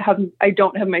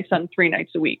don't have my son 3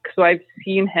 nights a week. So I've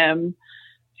seen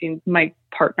my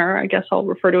partner, I guess I'll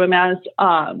refer to him as,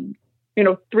 3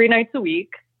 nights a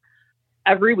week.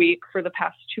 every week for the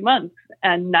past 2 months.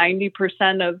 And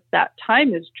 90% of that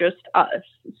time is just us.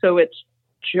 So it's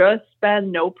just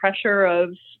been no pressure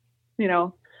of,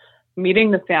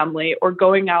 meeting the family or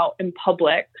going out in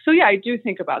public. So yeah, I do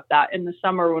think about that in the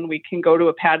summer when we can go to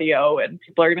a patio and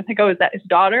people are going to think, oh, is that his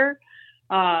daughter?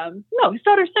 No, his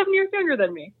daughter's 7 years younger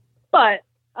than me. But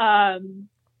so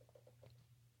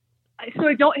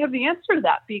I don't have the answer to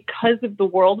that because of the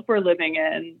world we're living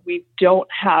in. We don't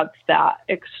have that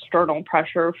external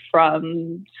pressure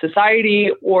from society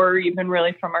or even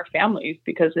really from our families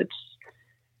because it's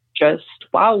just,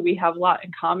 wow, we have a lot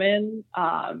in common.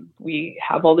 We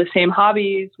have all the same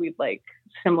hobbies. We like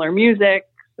similar music,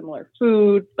 similar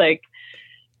food. Like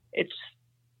it's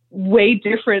way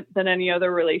different than any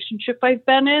other relationship I've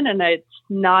been in. And it's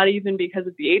not even because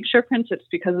of the age difference. It's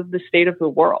because of the state of the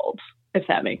world, if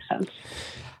that makes sense.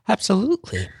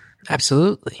 Absolutely.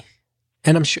 Absolutely.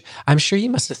 And I'm sure you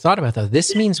must have thought about that.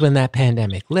 This means when that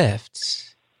pandemic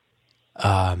lifts,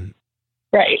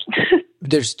 right.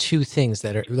 There's two things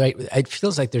that are right. It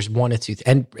feels like there's one or two,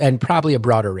 and probably a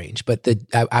broader range, but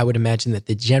I would imagine that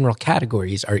the general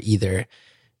categories are either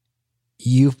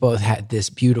you've both had this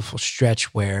beautiful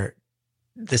stretch where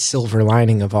the silver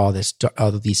lining of all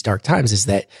of these dark times is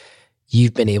that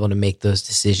you've been able to make those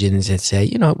decisions and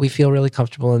say, we feel really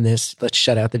comfortable in this. Let's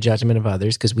shut out the judgment of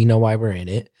others because we know why we're in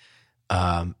it.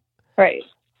 Right.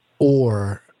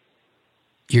 Or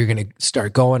you're going to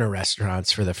start going to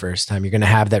restaurants for the first time. You're going to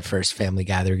have that first family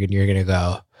gathering and you're going to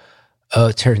go, oh,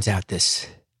 it turns out this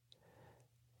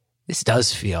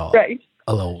does feel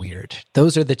a little weird.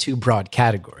 Those are the two broad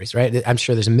categories, right? I'm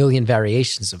sure there's a million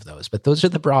variations of those, but those are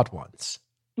the broad ones.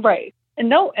 Right.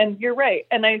 And you're right.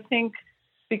 And I think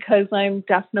because I'm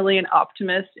definitely an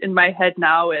optimist in my head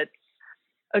now, it's,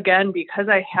 again, because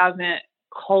I haven't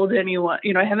called anyone,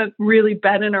 I haven't really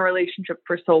been in a relationship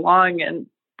for so long. And,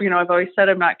 I've always said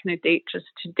I'm not going to date just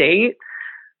to date.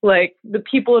 Like the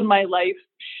people in my life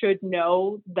should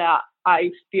know that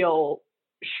I feel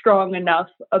strong enough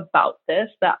about this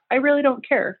that I really don't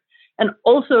care. And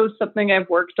also something I've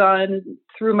worked on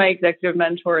through my executive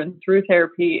mentor and through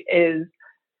therapy is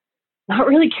not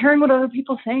really caring what other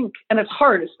people think. And it's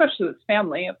hard, especially with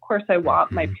family. Of course, I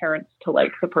want my parents to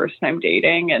like the person I'm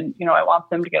dating and, I want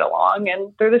them to get along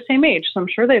and they're the same age. So I'm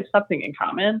sure they have something in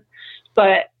common.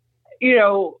 But,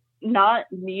 not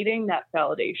needing that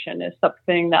validation is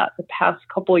something that the past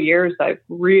couple of years I've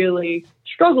really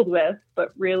struggled with,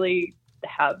 but really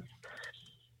have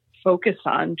focused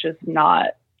on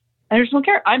I just don't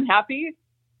care. I'm happy.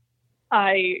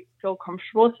 I feel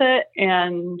comfortable with it.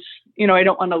 And, I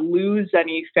don't want to lose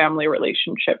any family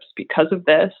relationships because of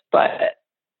this, but,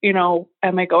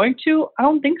 am I going to? I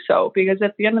don't think so, because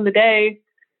at the end of the day,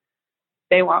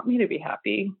 they want me to be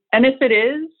happy. And if it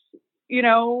is,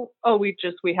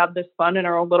 we have this fun in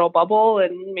our own little bubble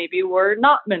and maybe we're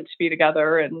not meant to be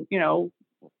together and,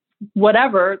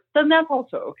 whatever, then that's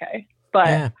also okay.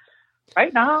 But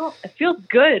right now it feels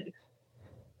good.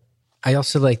 I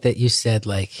also like that you said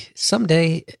like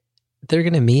someday they're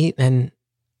going to meet and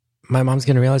my mom's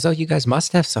going to realize, oh, you guys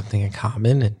must have something in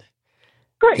common. And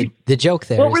right. The joke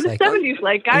there what is were the 70s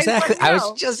like, guys? Exactly. I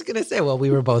was just going to say, well, we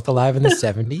were both alive in the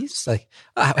 70s. Like,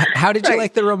 how did you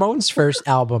like the Ramones' first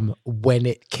album when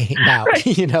it came out?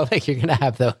 Right. Like you're going to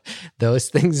have those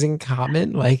things in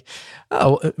common. Like,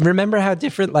 oh, remember how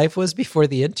different life was before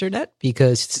the internet?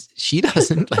 Because she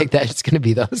doesn't like that. It's going to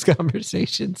be those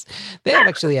conversations. They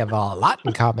actually have a lot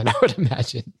in common, I would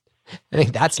imagine. I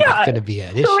think that's not going to be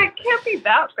an issue. So it can't be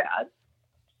that bad.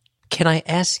 Can I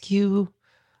ask you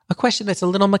a question that's a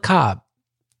little macabre?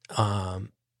 Yeah,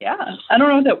 I don't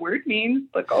know what that word means,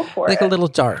 but go for it. Like a little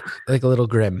dark, like a little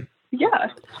grim.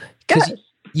 Yeah. Because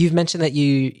you've mentioned that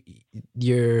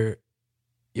your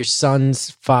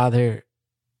son's father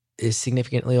is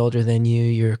significantly older than you.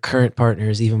 Your current partner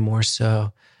is even more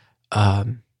so.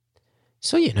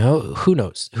 So, who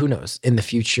knows? Who knows? In the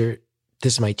future,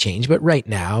 this might change. But right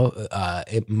now,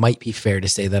 it might be fair to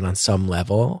say that on some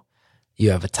level,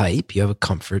 you have a type, you have a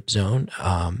comfort zone.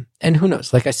 And who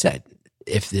knows? Like I said,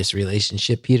 if this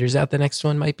relationship peters out, the next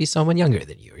one might be someone younger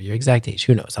than you or your exact age.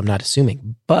 Who knows? I'm not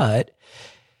assuming. But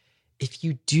if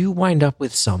you do wind up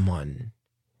with someone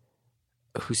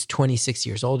who's 26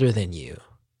 years older than you,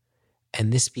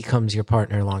 and this becomes your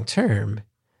partner long term,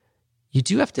 you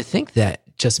do have to think that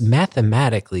just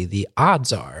mathematically, the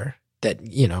odds are that,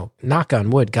 knock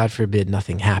on wood, God forbid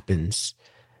nothing happens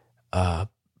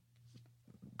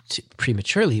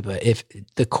prematurely, but if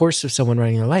the course of someone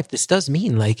running their life, this does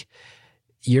mean like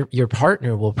your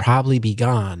partner will probably be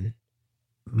gone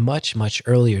much, much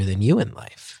earlier than you in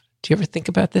life. Do you ever think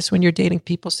about this when you're dating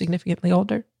people significantly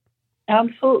older?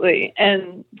 Absolutely.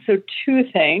 And so two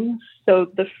things.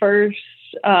 So the first,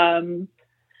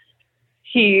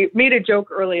 he made a joke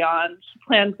early on. He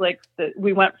planned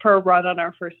we went for a run on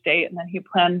our first date, and then he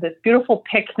planned this beautiful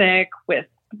picnic with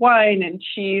wine and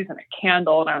cheese and a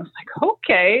candle. And I was like,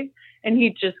 okay. And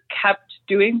he just kept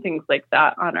doing things like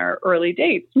that on our early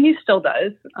dates. And he still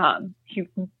does. He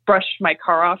brushed my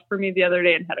car off for me the other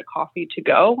day and had a coffee to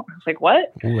go. I was like,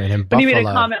 what? Ooh, and in but Buffalo, he made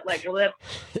a comment like, well, that's,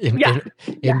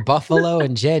 in Buffalo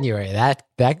in January,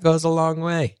 that goes a long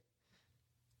way.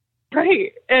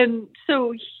 Right. And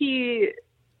so he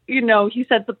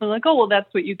said something like, oh, well,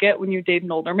 that's what you get when you date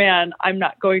an older man. I'm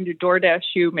not going to DoorDash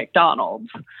you McDonald's.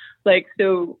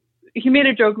 So he made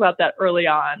a joke about that early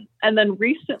on. And then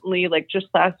recently, just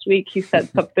last week, he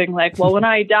said something like, well, when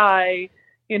I die,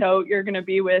 you're going to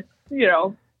be with,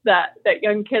 that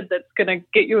young kid that's going to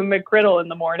get you a McGriddle in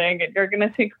the morning, and you're going to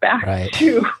think back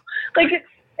to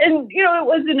and, it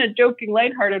was in a joking,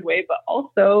 lighthearted way, but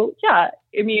also, yeah,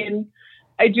 I mean,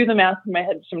 I do the math in my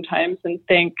head sometimes and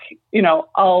think,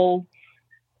 I'll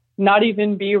not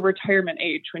even be retirement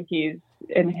age when he's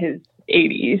in his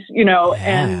 80s,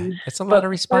 and it's a lot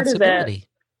of responsibility.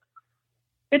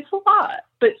 It's a lot.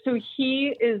 But so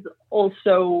he is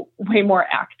also way more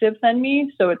active than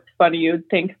me. So it's funny, you'd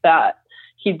think that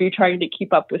he'd be trying to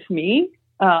keep up with me.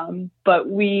 But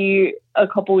a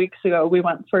couple weeks ago, we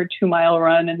went for a 2-mile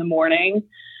run in the morning.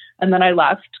 And then I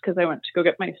left because I went to go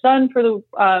get my son for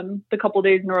the couple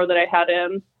days in a row that I had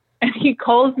him. And he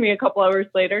calls me a couple hours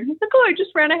later and he's like, oh, I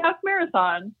just ran a half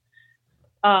marathon.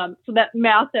 So that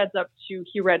math adds up to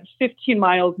he ran 15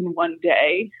 miles in one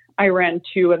day. I ran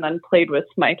 2 and then played with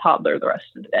my toddler the rest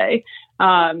of the day.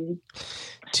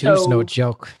 2's no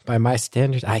joke by my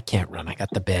standards. I can't run. I got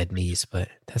the bad knees, but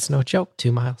that's no joke.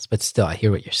 2 miles. But still, I hear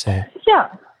what you're saying. Yeah.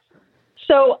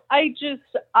 So I do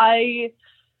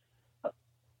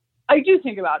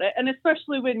think about it. And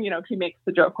especially when, he makes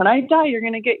the joke, when I die, you're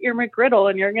going to get your McGriddle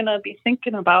and you're going to be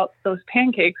thinking about those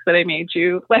pancakes that I made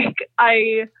you.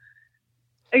 I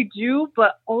do,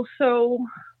 but also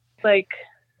I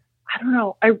don't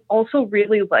know. I also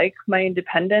really like my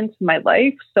independence in my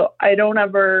life. So I don't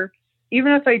ever,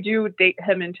 even if I do date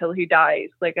him until he dies,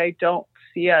 I don't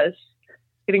see us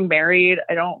getting married.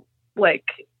 I don't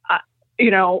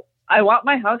I want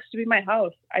my house to be my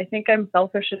house. I think I'm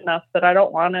selfish enough that I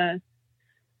don't want to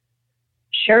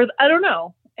share. I don't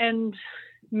know. And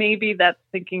maybe that's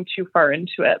thinking too far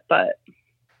into it, but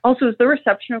also, is the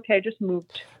reception okay? I just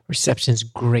moved. Reception's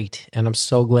great. And I'm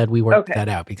so glad we worked that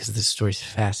out because this story's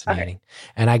fascinating.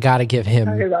 Okay. And I got to give him,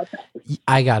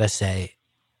 I got to say,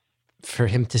 for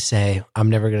him to say, I'm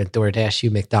never going to DoorDash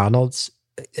you McDonald's.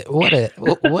 What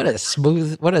a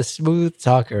smooth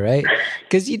talker, right?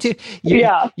 Because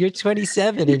you're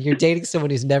 27 and you're dating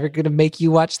someone who's never going to make you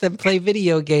watch them play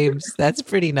video games. That's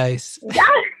pretty nice. Yeah.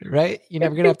 Right? You're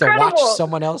never going to have to watch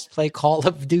someone else play Call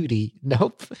of Duty.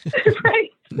 Nope. Right.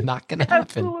 Not going to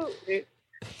happen. Absolutely.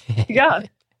 Yeah.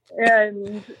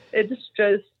 And it's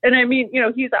just, and I mean,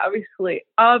 he's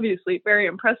obviously very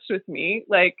impressed with me.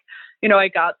 I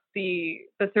got the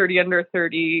 30 under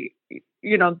 30,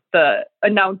 the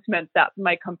announcement that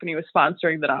my company was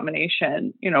sponsoring the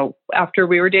nomination, after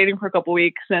we were dating for a couple of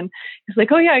weeks. And he's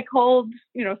like, oh yeah, I called,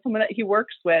 someone that he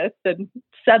works with and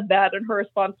said that. And her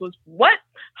response was, what?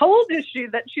 How old is she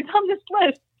that she's on this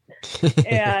list?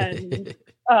 And,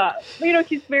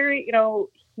 he's very,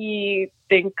 he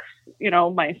thinks,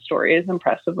 my story is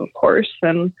impressive, of course.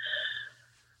 And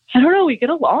I don't know, we get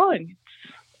along.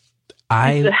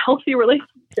 It's a healthy relationship.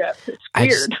 It's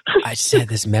weird. I just had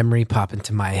this memory pop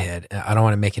into my head. I don't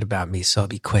want to make it about me, so I'll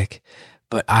be quick.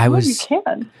 But you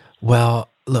can. Well,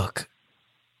 look,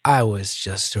 I was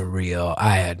just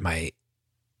I had my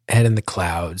head in the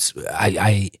clouds.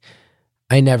 I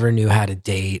never knew how to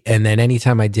date. And then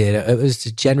anytime I did, it was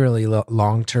generally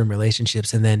long-term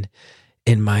relationships. And then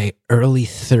in my early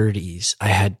 30s, I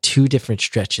had 2 different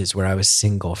stretches where I was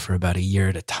single for about a year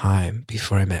at a time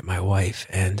before I met my wife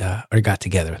or got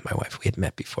together with my wife. We had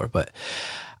met before, but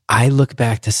I look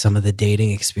back to some of the dating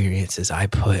experiences I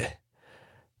put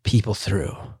people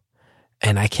through,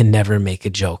 and I can never make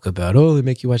a joke about, oh, they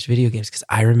make you watch video games. Because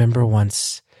I remember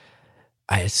once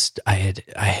I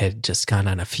had just gone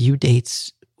on a few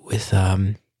dates with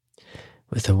a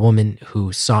woman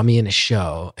who saw me in a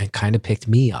show and kind of picked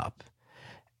me up.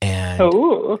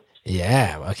 And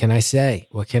yeah, what can I say?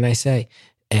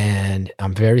 And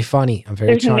I'm very funny. I'm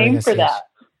very charming. There's a name for that.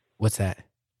 What's that?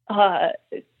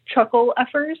 Chuckle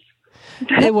effers.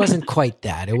 It wasn't quite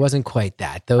that. It wasn't quite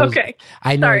that. Those, Okay.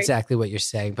 I know Sorry. exactly what you're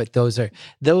saying, but those are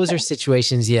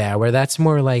situations, yeah, where that's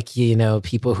more like, you know,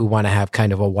 people who want to have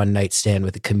kind of a one night stand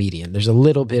with a comedian. There's a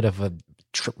little bit of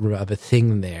a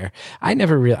thing there. I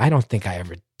don't think I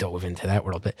ever dove into that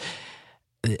world, but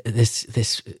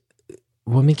this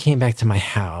woman came back to my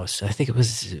house. I think it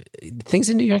was, things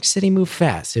in New York City move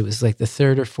fast. It was like the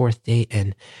third or fourth date,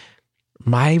 and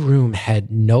my room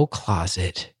had no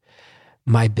closet.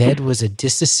 My bed was a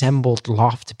disassembled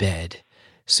loft bed.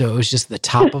 So it was just the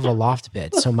top of a loft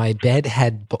bed. So my bed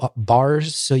had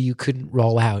bars so you couldn't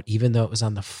roll out, even though it was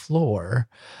on the floor.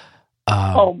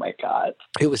 Oh my God.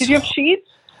 It was. Did you have sheets?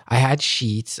 I had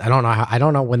sheets. I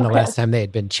don't know when the last time they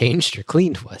had been changed or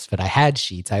cleaned was, but I had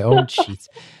sheets. I owned sheets.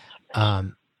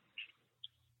 But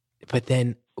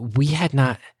then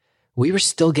we were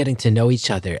still getting to know each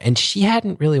other, and she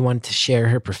hadn't really wanted to share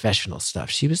her professional stuff.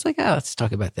 She was like, oh, let's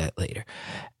talk about that later.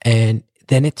 And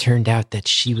then it turned out that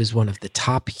she was one of the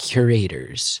top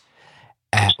curators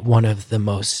at one of the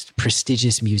most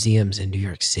prestigious museums in New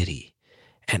York City.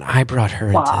 And I brought her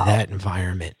into that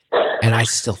environment. And I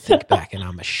still think back and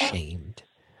I'm ashamed.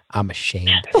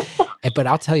 But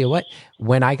I'll tell you what,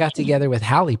 when I got together with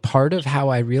Hallie, part of how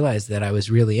I realized that I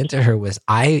was really into her was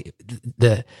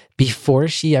before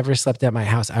she ever slept at my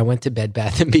house, I went to Bed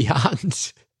Bath &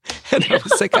 Beyond. And I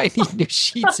was like, I need new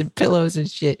sheets and pillows and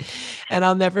shit. And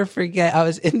I'll never forget, I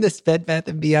was in this Bed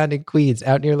Bath & Beyond in Queens,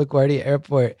 out near LaGuardia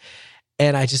Airport.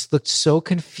 And I just looked so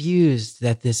confused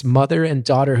that this mother and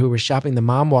daughter who were shopping, the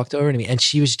mom walked over to me, and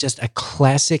she was just a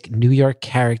classic New York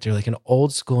character, like an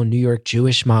old school New York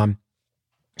Jewish mom.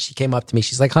 She came up to me.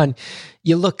 She's like, hon,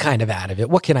 you look kind of out of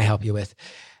it. What can I help you with?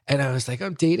 And I was like,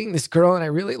 I'm dating this girl and I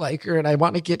really like her and I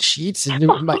want to get sheets, and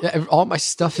all my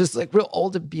stuff is like real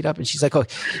old and beat up. And she's like, oh,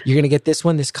 you're going to get this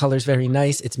one. This color's very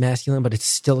nice. It's masculine, but it's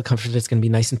still a comfort. It's going to be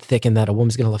nice and thick and that a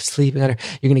woman's going to love sleeping on her.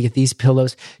 You're going to get these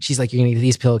pillows. She's like, you're going to get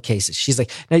these pillowcases. She's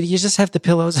like, now you just have the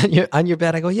pillows on your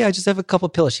bed. I go, yeah, I just have a couple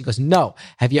pillows. She goes, no.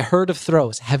 Have you heard of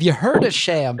throws? Have you heard of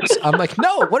shams? I'm like,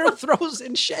 no, what are throws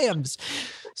and shams?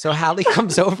 So Hallie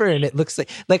comes over and it looks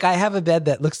like I have a bed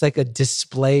that looks like a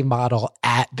display model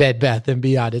at Bed Bath &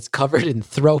 Beyond. It's covered in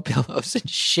throw pillows and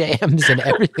shams and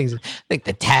everything. I think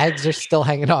the tags are still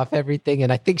hanging off everything.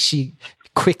 And I think she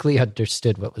quickly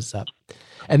understood what was up.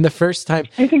 And the first time,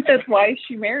 I think that's why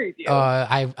she married you.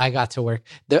 I got to work.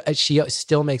 She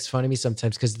still makes fun of me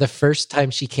sometimes because the first time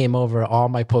she came over, all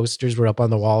my posters were up on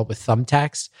the wall with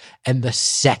thumbtacks. And the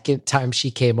second time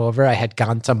she came over, I had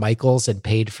gone to Michael's and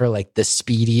paid for like the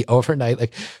speedy overnight,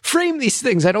 like frame these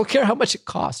things. I don't care how much it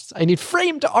costs. I need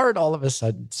framed art all of a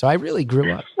sudden. So I really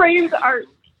grew up. Framed art.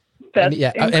 That's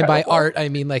incredible. And by art, I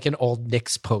mean like an old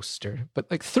Knicks poster.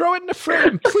 But like, throw it in the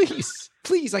frame, please.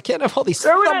 Please, I can't have all these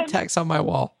thumbtacks on my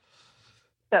wall.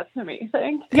 That's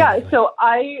amazing. Yeah, so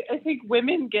I think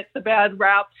women get the bad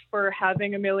rap for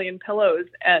having a million pillows.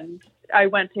 And I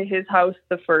went to his house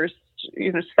the first,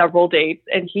 several dates,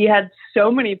 and he had so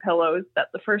many pillows that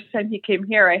the first time he came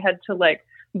here, I had to like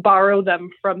borrow them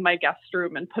from my guest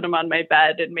room and put them on my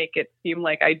bed and make it seem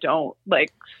like I don't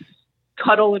like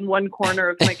cuddle in one corner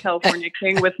of my California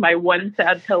King with my one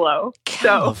sad pillow.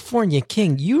 California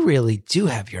King, you really do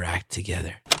have your act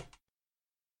together.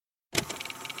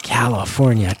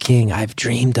 California King, I've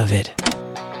dreamed of it.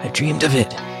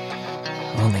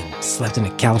 Only slept in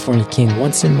a California King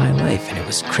once in my life, and it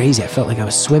was crazy. I felt like I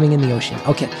was swimming in the ocean.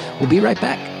 Okay, we'll be right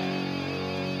back.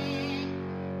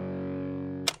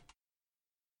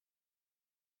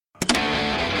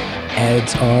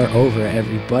 Ads are over,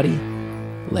 everybody.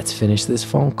 Let's finish this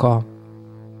phone call.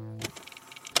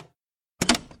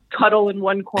 Cuddle in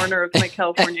one corner of my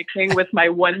California King with my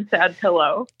one sad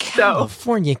pillow.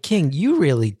 California King, you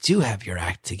really do have your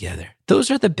act together. Those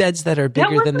are the beds that are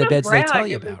bigger than the beds they tell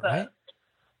you about, right?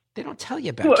 They don't tell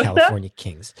you about California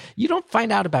Kings. You don't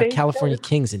find out about California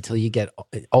Kings until you get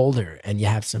older and you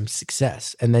have some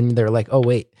success. And then they're like, oh,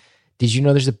 wait, did you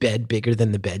know there's a bed bigger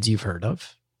than the beds you've heard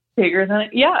of? Bigger than it?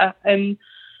 Yeah. And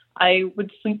I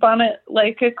would sleep on it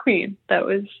like a queen.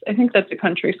 I think that's a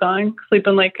country song.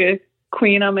 Sleeping like a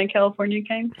queen on my California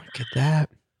King. Look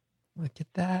at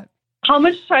that. How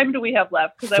much time do we have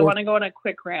left? Because I want to go on a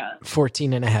quick rant.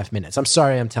 14 and a half minutes. I'm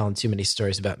sorry I'm telling too many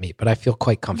stories about me, but I feel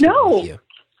quite comfortable with you.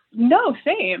 No,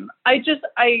 same.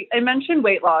 I mentioned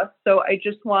weight loss. So I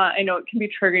know it can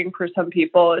be triggering for some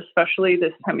people, especially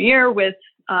this time of year with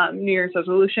New Year's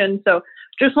resolution. So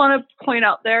just want to point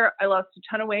out there, I lost a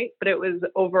ton of weight, but it was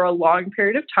over a long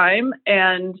period of time.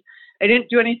 And I didn't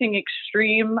do anything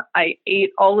extreme. I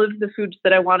ate all of the foods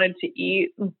that I wanted to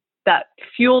eat that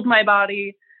fueled my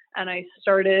body. And I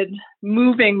started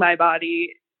moving my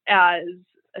body as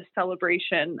a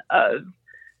celebration of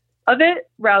it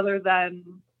rather than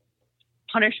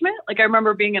punishment. Like I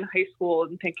remember being in high school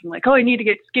and thinking like, oh, I need to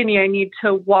get skinny. I need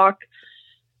to walk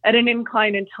at an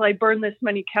incline until I burn this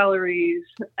many calories.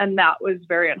 And that was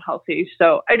very unhealthy.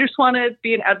 So I just want to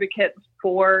be an advocate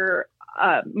for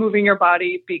moving your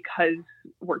body because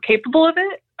we're capable of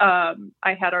it.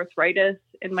 I had arthritis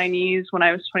in my knees when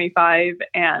I was 25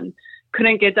 and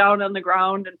couldn't get down on the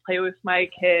ground and play with my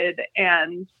kid.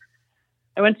 And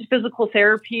I went to physical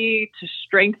therapy to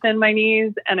strengthen my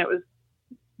knees. And it was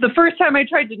the first time I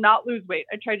tried to not lose weight.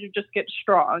 I tried to just get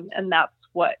strong. And that's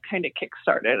what kind of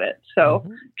kickstarted it. So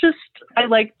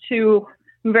I'm a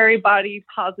very body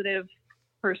positive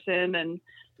person. And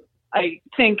I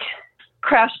think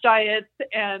crash diets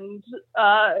and,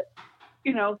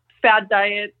 fad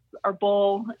diets are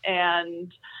bull.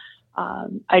 And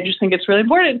I just think it's really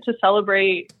important to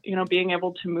celebrate, being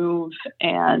able to move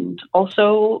and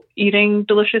also eating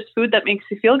delicious food that makes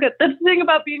you feel good. The thing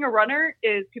about being a runner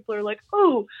is people are like,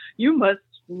 oh, you must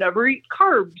never eat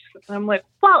carbs. And I'm like,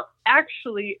 well,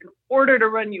 actually, in order to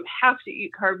run, you have to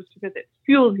eat carbs because it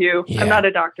fuels you. Yeah. I'm not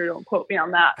a doctor. Don't quote me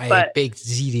on that. I ate baked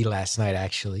ziti last night,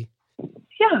 actually.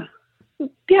 Yeah.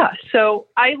 Yeah. So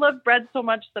I love bread so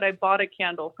much that I bought a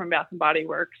candle from Bath & Body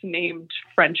Works named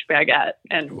French Baguette.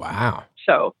 And wow.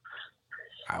 So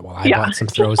I bought some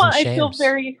frozen shams. I feel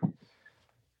very,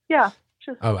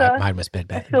 mine was Bed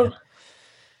Bath.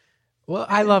 Well,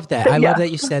 I love that. I love that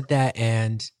you said that.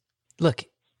 And look,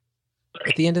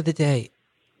 at the end of the day,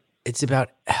 it's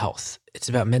about health. It's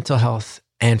about mental health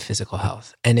and physical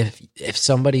health. And if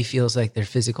somebody feels like their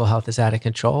physical health is out of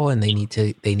control and they need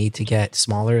to get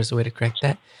smaller as a way to correct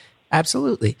that,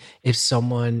 absolutely. If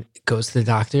someone goes to the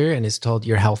doctor and is told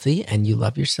you're healthy and you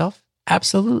love yourself,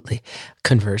 absolutely.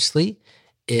 Conversely,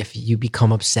 if you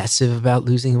become obsessive about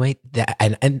losing weight,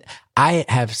 and I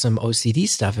have some OCD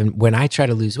stuff, and when I try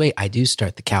to lose weight, I do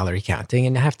start the calorie counting,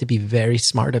 and I have to be very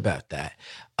smart about that,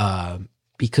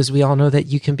 because we all know that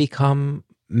you can become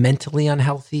mentally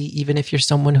unhealthy even if you're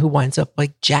someone who winds up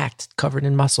like jacked, covered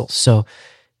in muscle. So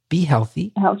be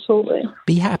healthy. Absolutely.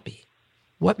 Be happy.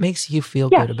 What makes you feel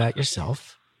good about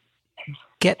yourself?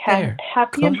 Get there.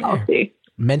 Happy and healthy.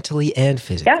 Mentally and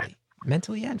physically. Yeah.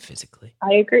 Mentally and physically.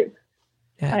 I agree.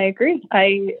 Yeah. I agree.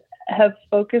 I have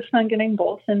focused on getting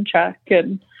both in check,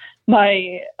 and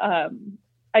I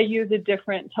use a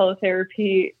different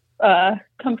teletherapy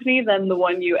company than the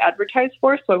one you advertise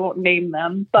for, so I won't name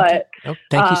them. But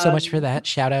thank you so much for that.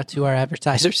 Shout out to our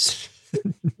advertisers.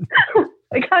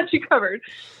 I got you covered.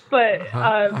 But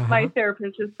my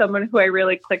therapist is someone who I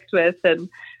really clicked with, and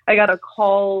I got a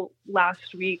call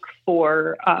last week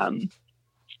from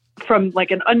like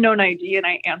an unknown ID, and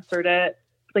I answered it.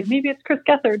 Like, maybe it's Chris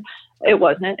Gethard. It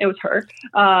wasn't. It was her.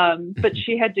 But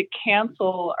she had to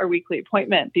cancel our weekly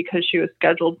appointment because she was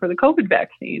scheduled for the COVID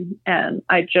vaccine. And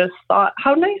I just thought,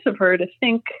 how nice of her to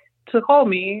call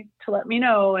me to let me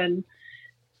know. And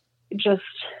it just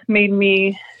made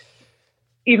me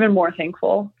even more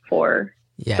thankful for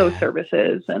those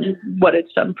services and what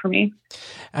it's done for me.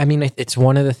 I mean, it's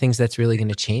one of the things that's really going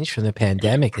to change from the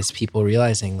pandemic is people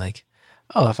realizing like,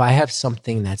 oh, if I have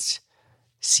something that's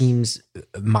seems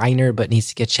minor but needs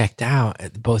to get checked out,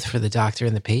 both for the doctor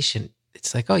and the patient,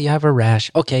 it's like, oh, you have a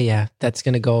rash. Okay, yeah, that's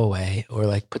going to go away. Or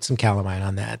like put some calamine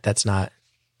on that. That's not,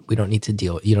 we don't need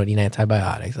to you don't need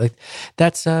antibiotics. Like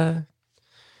that's going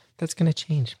to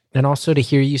change. And also to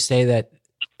hear you say that,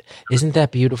 isn't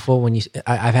that beautiful when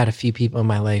I've had a few people in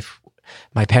my life,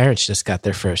 my parents just got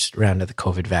their first round of the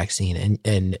COVID vaccine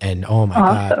and oh my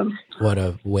God, what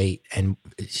a wait. And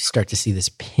you start to see this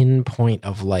pinpoint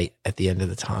of light at the end of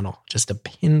the tunnel, just a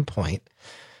pinpoint.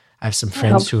 I have some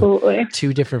friends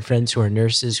two different friends who are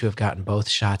nurses who have gotten both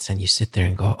shots, and you sit there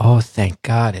and go, oh, thank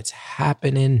God it's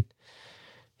happening.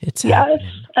 It's happening.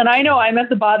 And I know I'm at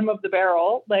the bottom of the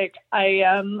barrel. Like I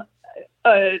am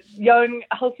a young,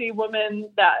 healthy woman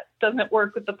that doesn't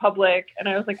work with the public. And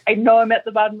I was like, I know I'm at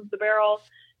the bottom of the barrel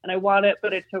and I want it,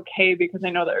 but it's okay because I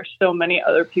know there are so many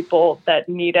other people that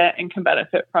need it and can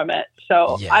benefit from it.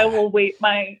 So I will wait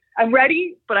I'm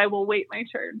ready, but I will wait my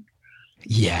turn.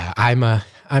 Yeah, I'm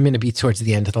going to be towards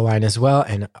the end of the line as well.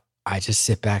 And I just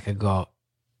sit back and go,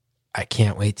 I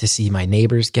can't wait to see my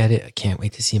neighbors get it. I can't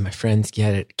wait to see my friends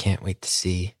get it. I can't wait to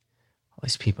see all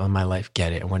these people in my life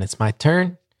get it. And when it's my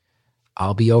turn,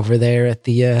 I'll be over there at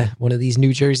the one of these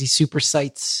New Jersey super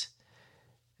sites,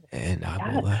 and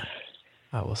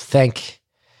I will thank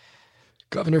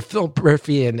Governor Phil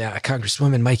Murphy and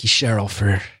Congresswoman Mikey Sherrill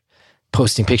for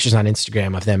posting pictures on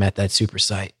Instagram of them at that super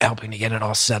site, helping to get it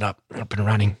all set up and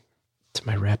running. to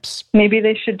my reps. Maybe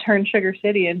they should turn Sugar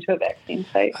City into a vaccine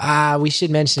site. We should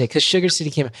mention it because Sugar City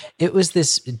came. It was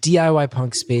this DIY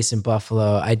punk space in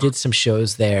Buffalo. I did some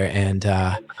shows there, and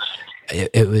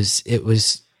it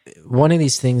was one of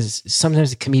these things.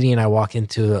 Sometimes a comedian, I walk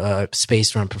into a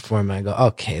space where I'm performing, I go,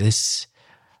 okay,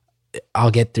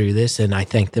 I'll get through this, and I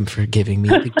thank them for giving me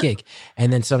the gig.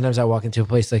 And then sometimes I walk into a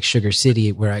place like Sugar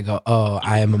City where I go, oh,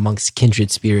 I am amongst kindred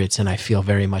spirits and I feel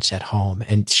very much at home.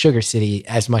 And Sugar City,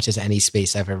 as much as any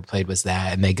space I've ever played, was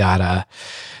that. And they got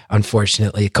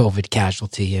unfortunately a COVID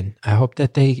casualty. And I hope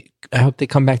they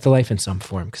come back to life in some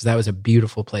form, because that was a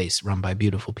beautiful place run by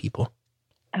beautiful people.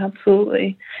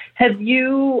 Absolutely. Have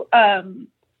you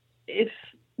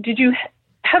did you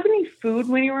have any food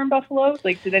when you were in Buffalo?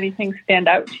 Like, did anything stand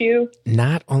out to you?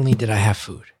 Not only did I have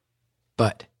food,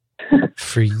 but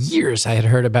for years I had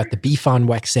heard about the Beef on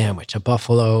Weck sandwich, a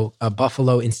Buffalo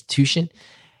institution,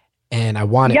 and I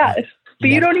wanted. Yes, but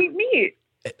you don't eat meat.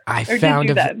 I found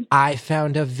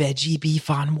a veggie beef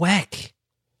on Weck.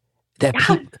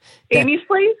 Amy's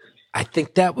place. I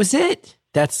think that was it.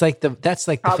 That's like the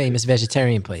famous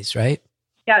vegetarian place, right?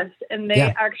 Yes, and they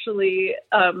actually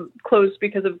closed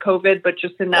because of COVID, but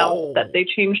just announced that they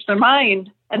changed their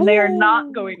mind and they are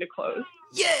not going to close.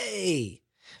 Yay!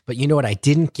 But you know what I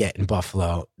didn't get in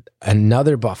Buffalo?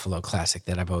 Another Buffalo classic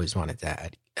that I've always wanted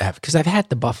to have, because I've had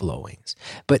the buffalo wings.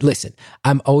 But listen,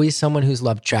 I'm always someone who's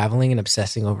loved traveling and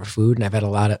obsessing over food, and I've had a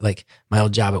lot of, like, my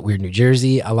old job at Weird New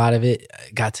Jersey, a lot of it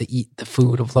got to eat the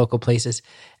food of local places.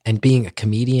 And being a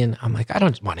comedian, I'm like, I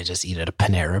don't want to just eat at a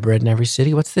Panera Bread in every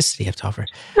city. What's this city have to offer?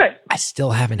 Right. I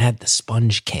still haven't had the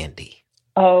sponge candy.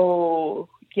 Oh,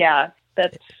 yeah.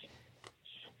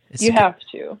 You have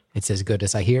to. It's as good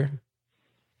as I hear.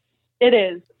 It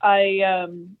is.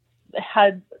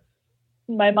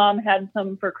 My mom had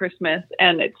some for Christmas,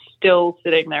 and it's still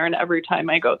sitting there. And every time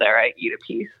I go there, I eat a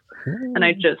piece. And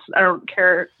I don't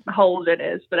care how old it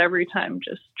is, but every time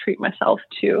just treat myself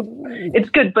too.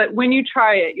 It's good. But when you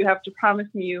try it, you have to promise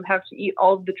me you have to eat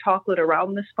all of the chocolate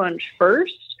around the sponge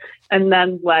first, and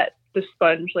then let the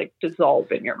sponge like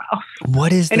dissolve in your mouth.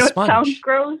 What is the sponge? It sounds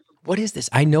gross. What is this?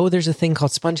 I know there's a thing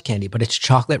called sponge candy, but it's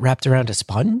chocolate wrapped around a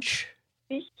sponge?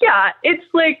 Yeah, it's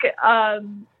like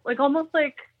almost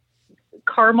like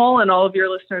caramel, and all of your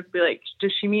listeners will be like,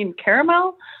 does she mean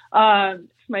caramel?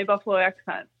 It's my Buffalo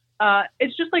accent.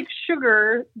 It's just like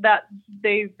sugar that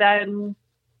it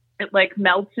like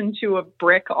melts into a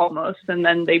brick almost, and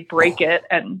then they break it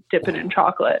and dip it in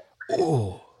chocolate.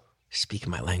 Oh, speaking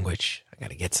my language, I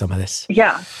got to get some of this.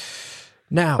 Yeah.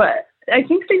 Now, but I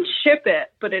think they ship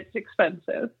it, but it's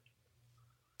expensive.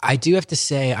 I do have to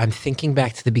say, I'm thinking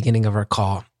back to the beginning of our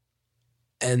call,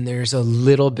 and there's a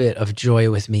little bit of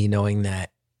joy with me knowing that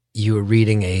you were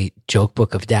reading a joke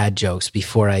book of dad jokes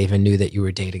before I even knew that you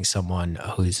were dating someone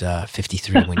who's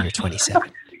 53 when you're 27.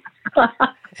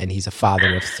 And he's a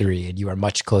father of 3, and you are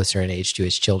much closer in age to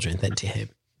his children than to him.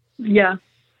 Yeah.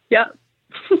 Yeah.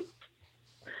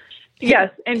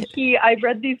 Yes. And I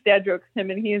read these dad jokes to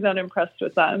him, and he is unimpressed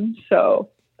with them. So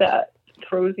that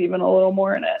throws even a little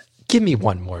more in it. Give me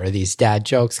one more of these dad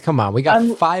jokes. Come on. We got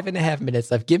 5.5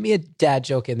 minutes left. Give me a dad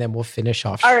joke, and then we'll finish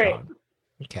off strong. All right.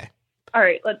 Okay. All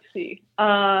right, let's see.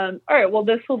 All right, well,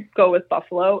 this will go with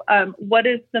Buffalo. What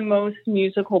is the most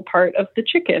musical part of the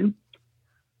chicken?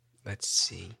 Let's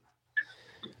see.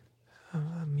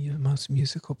 The most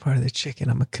musical part of the chicken.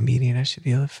 I'm a comedian. I should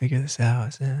be able to figure this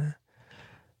out. I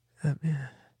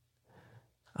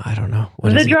don't know.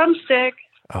 The drumstick.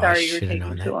 Oh, sorry, you were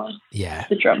taking too long. Yeah.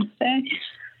 The drumstick.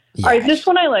 Yeah, all right, this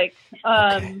one I like.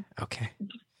 Okay.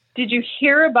 Did you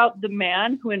hear about the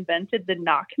man who invented the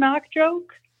knock-knock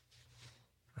joke?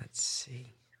 Let's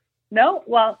see. No?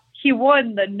 Well, he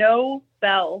won the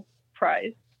Nobel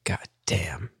Prize. God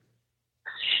damn.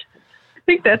 I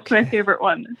think that's my favorite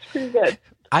one. It's pretty good.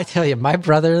 I tell you, my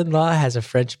brother-in-law has a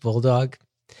French bulldog,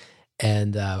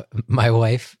 and my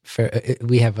wife,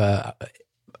 we have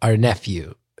our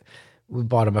nephew. We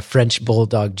bought him a French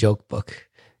bulldog joke book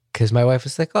because my wife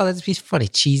was like, oh, that'd be funny.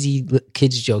 Cheesy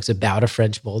kids jokes about a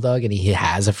French bulldog, and he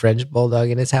has a French bulldog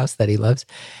in his house that he loves.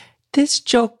 This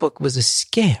joke book was a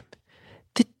scam.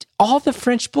 All the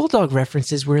French bulldog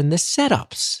references were in the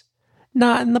setups,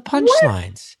 not in the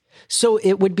punchlines. So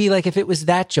it would be like, if it was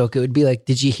that joke, it would be like,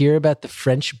 did you hear about the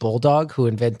French bulldog who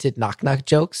invented knock-knock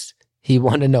jokes? He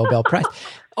won a Nobel Prize.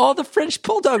 All the French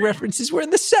bulldog references were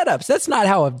in the setups. That's not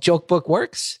how a joke book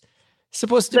works. It's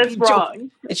supposed to That's be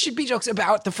wrong. It should be jokes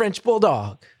about the French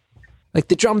bulldog. Like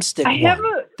the drumstick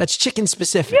That's chicken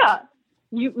specific. Yeah.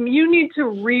 You need to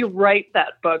rewrite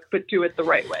that book, but do it the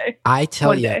right way. I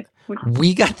tell you,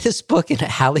 We got this book and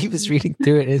Hallie was reading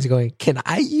through it and is going, can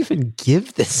I even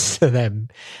give this to them?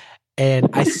 And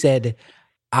I said,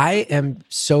 I am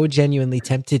so genuinely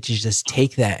tempted to just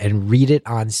take that and read it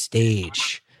on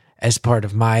stage as part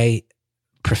of my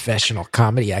professional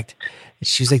comedy act. And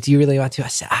she was like, do you really want to? I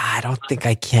said, I don't think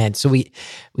I can. So we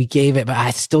gave it, but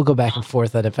I still go back and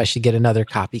forth on if I should get another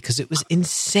copy because it was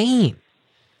insane.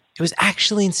 It was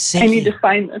actually insane. I need to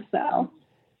find this now.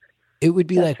 It would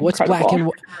be That's like, what's incredible. black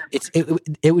and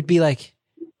white? It would be like,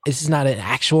 this is not an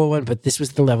actual one, but this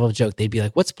was the level of joke. They'd be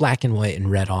like, what's black and white and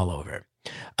red all over?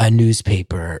 A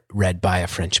newspaper read by a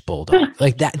French bulldog.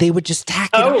 Like that. They would just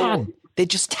tack it on. They'd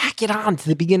just tack it on to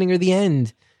the beginning or the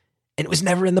end. And it was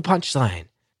never in the punchline.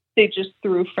 They just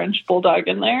threw French bulldog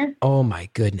in there. Oh my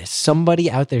goodness. Somebody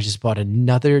out there just bought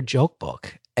another joke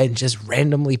book and just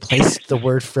randomly placed the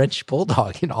word French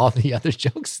bulldog in all the other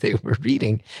jokes they were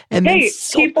reading. And Hey, then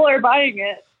people are buying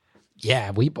it.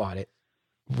 Yeah, we bought it.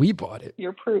 We bought it.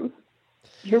 You're proof.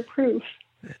 You're proof.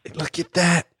 Look at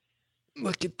that.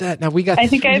 Look at that. Now we got I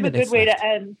think 3 I have a minutes good way left. to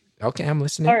end. Okay, I'm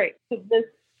listening. All right. So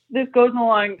this goes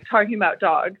along talking about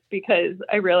dogs because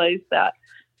I realize that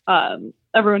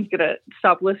everyone's going to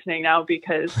stop listening now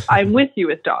because I'm with you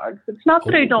with dogs. It's not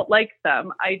that I don't like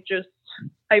them. I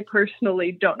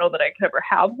personally don't know that I could ever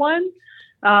have one.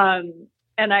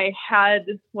 And I had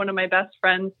one of my best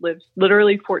friends lives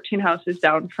literally 14 houses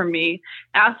down from me,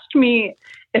 asked me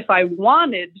if I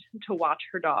wanted to watch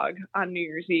her dog on New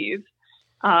Year's Eve.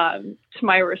 To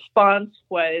my response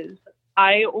was,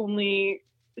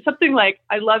 something like,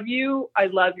 I love you. I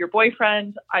love your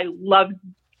boyfriend.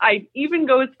 I even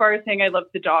go as far as saying I love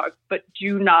the dog, but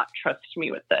do not trust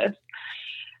me with this.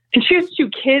 And she has 2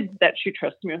 kids that she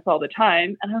trusts me with all the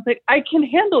time. And I was like, I can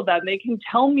handle them. They can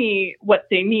tell me what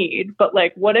they need. But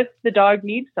like, what if the dog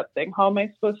needs something? How am I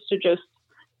supposed to just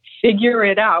figure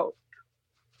it out?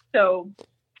 So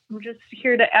I'm just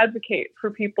here to advocate for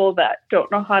people that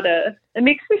don't know how to. It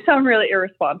makes me sound really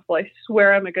irresponsible. I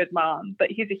swear I'm a good mom,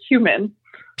 but he's a human.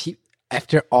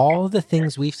 After all the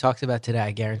things we've talked about today,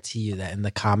 I guarantee you that in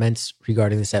the comments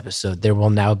regarding this episode, there will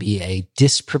now be a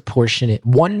disproportionate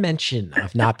one mention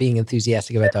of not being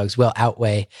enthusiastic about dogs will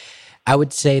outweigh. I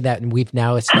would say that we've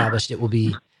now established it will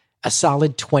be a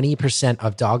solid 20%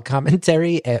 of dog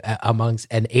commentary amongst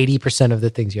and 80% of the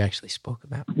things you actually spoke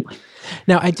about.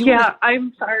 Now, I do. Yeah,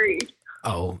 I'm sorry.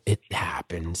 Oh, it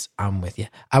happens. I'm with you.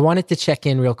 I wanted to check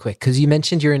in real quick because you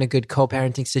mentioned you're in a good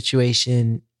co-parenting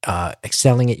situation,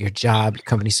 excelling at your job, your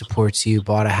company supports you,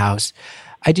 bought a house.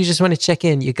 I do just want to check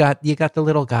in. You got the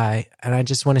little guy, and I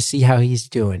just want to see how he's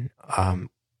doing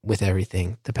with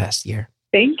everything the past year.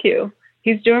 Thank you.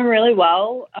 He's doing really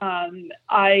well.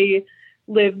 I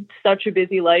lived such a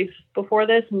busy life before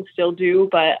this and still do,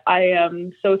 but I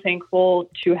am so thankful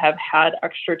to have had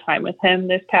extra time with him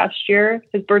this past year.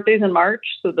 His birthday's in March,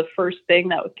 so the first thing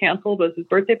that was canceled was his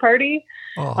birthday party.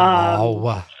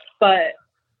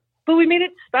 But we made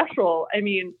it special. I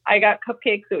mean, I got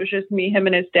cupcakes. It was just me, him,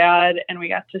 and his dad, and we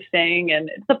got to sing, and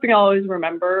it's something I'll always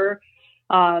remember.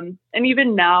 And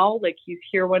even now, like, he's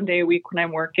here one day a week when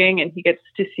I'm working, and he gets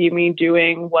to see me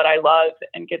doing what I love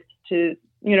and gets to,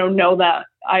 know that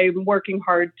I'm working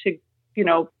hard to,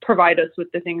 provide us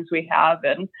with the things we have.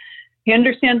 And he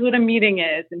understands what a meeting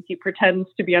is, and he pretends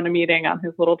to be on a meeting on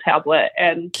his little tablet.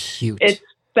 And Cute. It's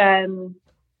been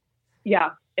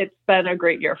a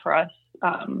great year for us.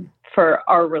 For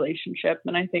our relationship.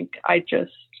 And I think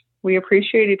we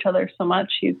appreciate each other so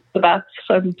much. He's the best.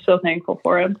 So I'm so thankful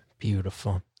for him.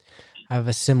 Beautiful. I have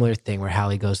a similar thing where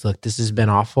Hallie goes, look, this has been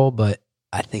awful, but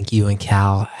I think you and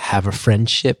Cal have a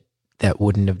friendship that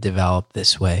wouldn't have developed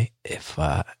this way if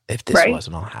this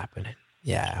wasn't all happening.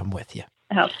 Yeah, I'm with you.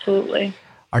 Absolutely.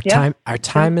 Our time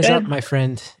is up, my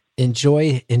friend.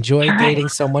 Enjoy dating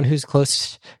someone who's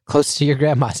close to your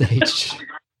grandma's age.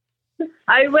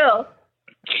 I will.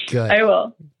 Good. I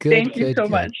will. Good. Thank you so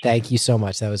much. Thank you so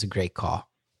much. That was a great call.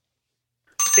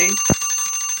 Thanks.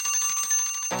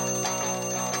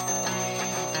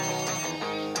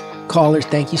 Callers,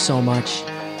 thank you so much.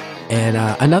 And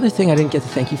another thing I didn't get to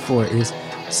thank you for is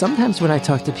sometimes when I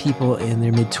talk to people in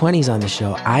their mid-20s on the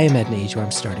show, I am at an age where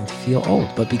I'm starting to feel old.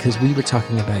 But because we were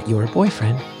talking about your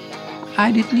boyfriend,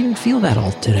 I didn't even feel that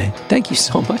old today. Thank you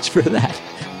so much for that.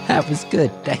 That was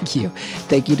good. Thank you.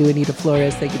 Thank you to Anita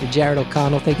Flores. Thank you to Jared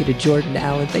O'Connell. Thank you to Jordan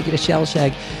Allen. Thank you to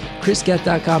Shellshag.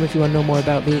 ChrisGett.com if you want to know more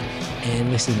about me.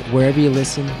 And listen, wherever you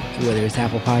listen, whether it's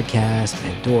Apple Podcasts,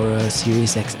 Pandora,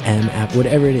 SiriusXM app,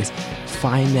 whatever it is,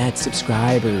 find that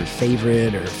subscribe or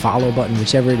favorite or follow button,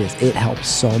 whichever it is. It helps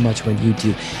so much when you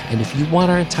do. And if you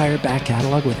want our entire back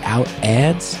catalog without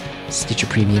ads,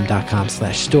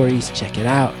 StitcherPremium.com/stories. Check it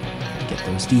out. get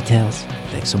those details.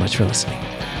 Thanks so much for listening.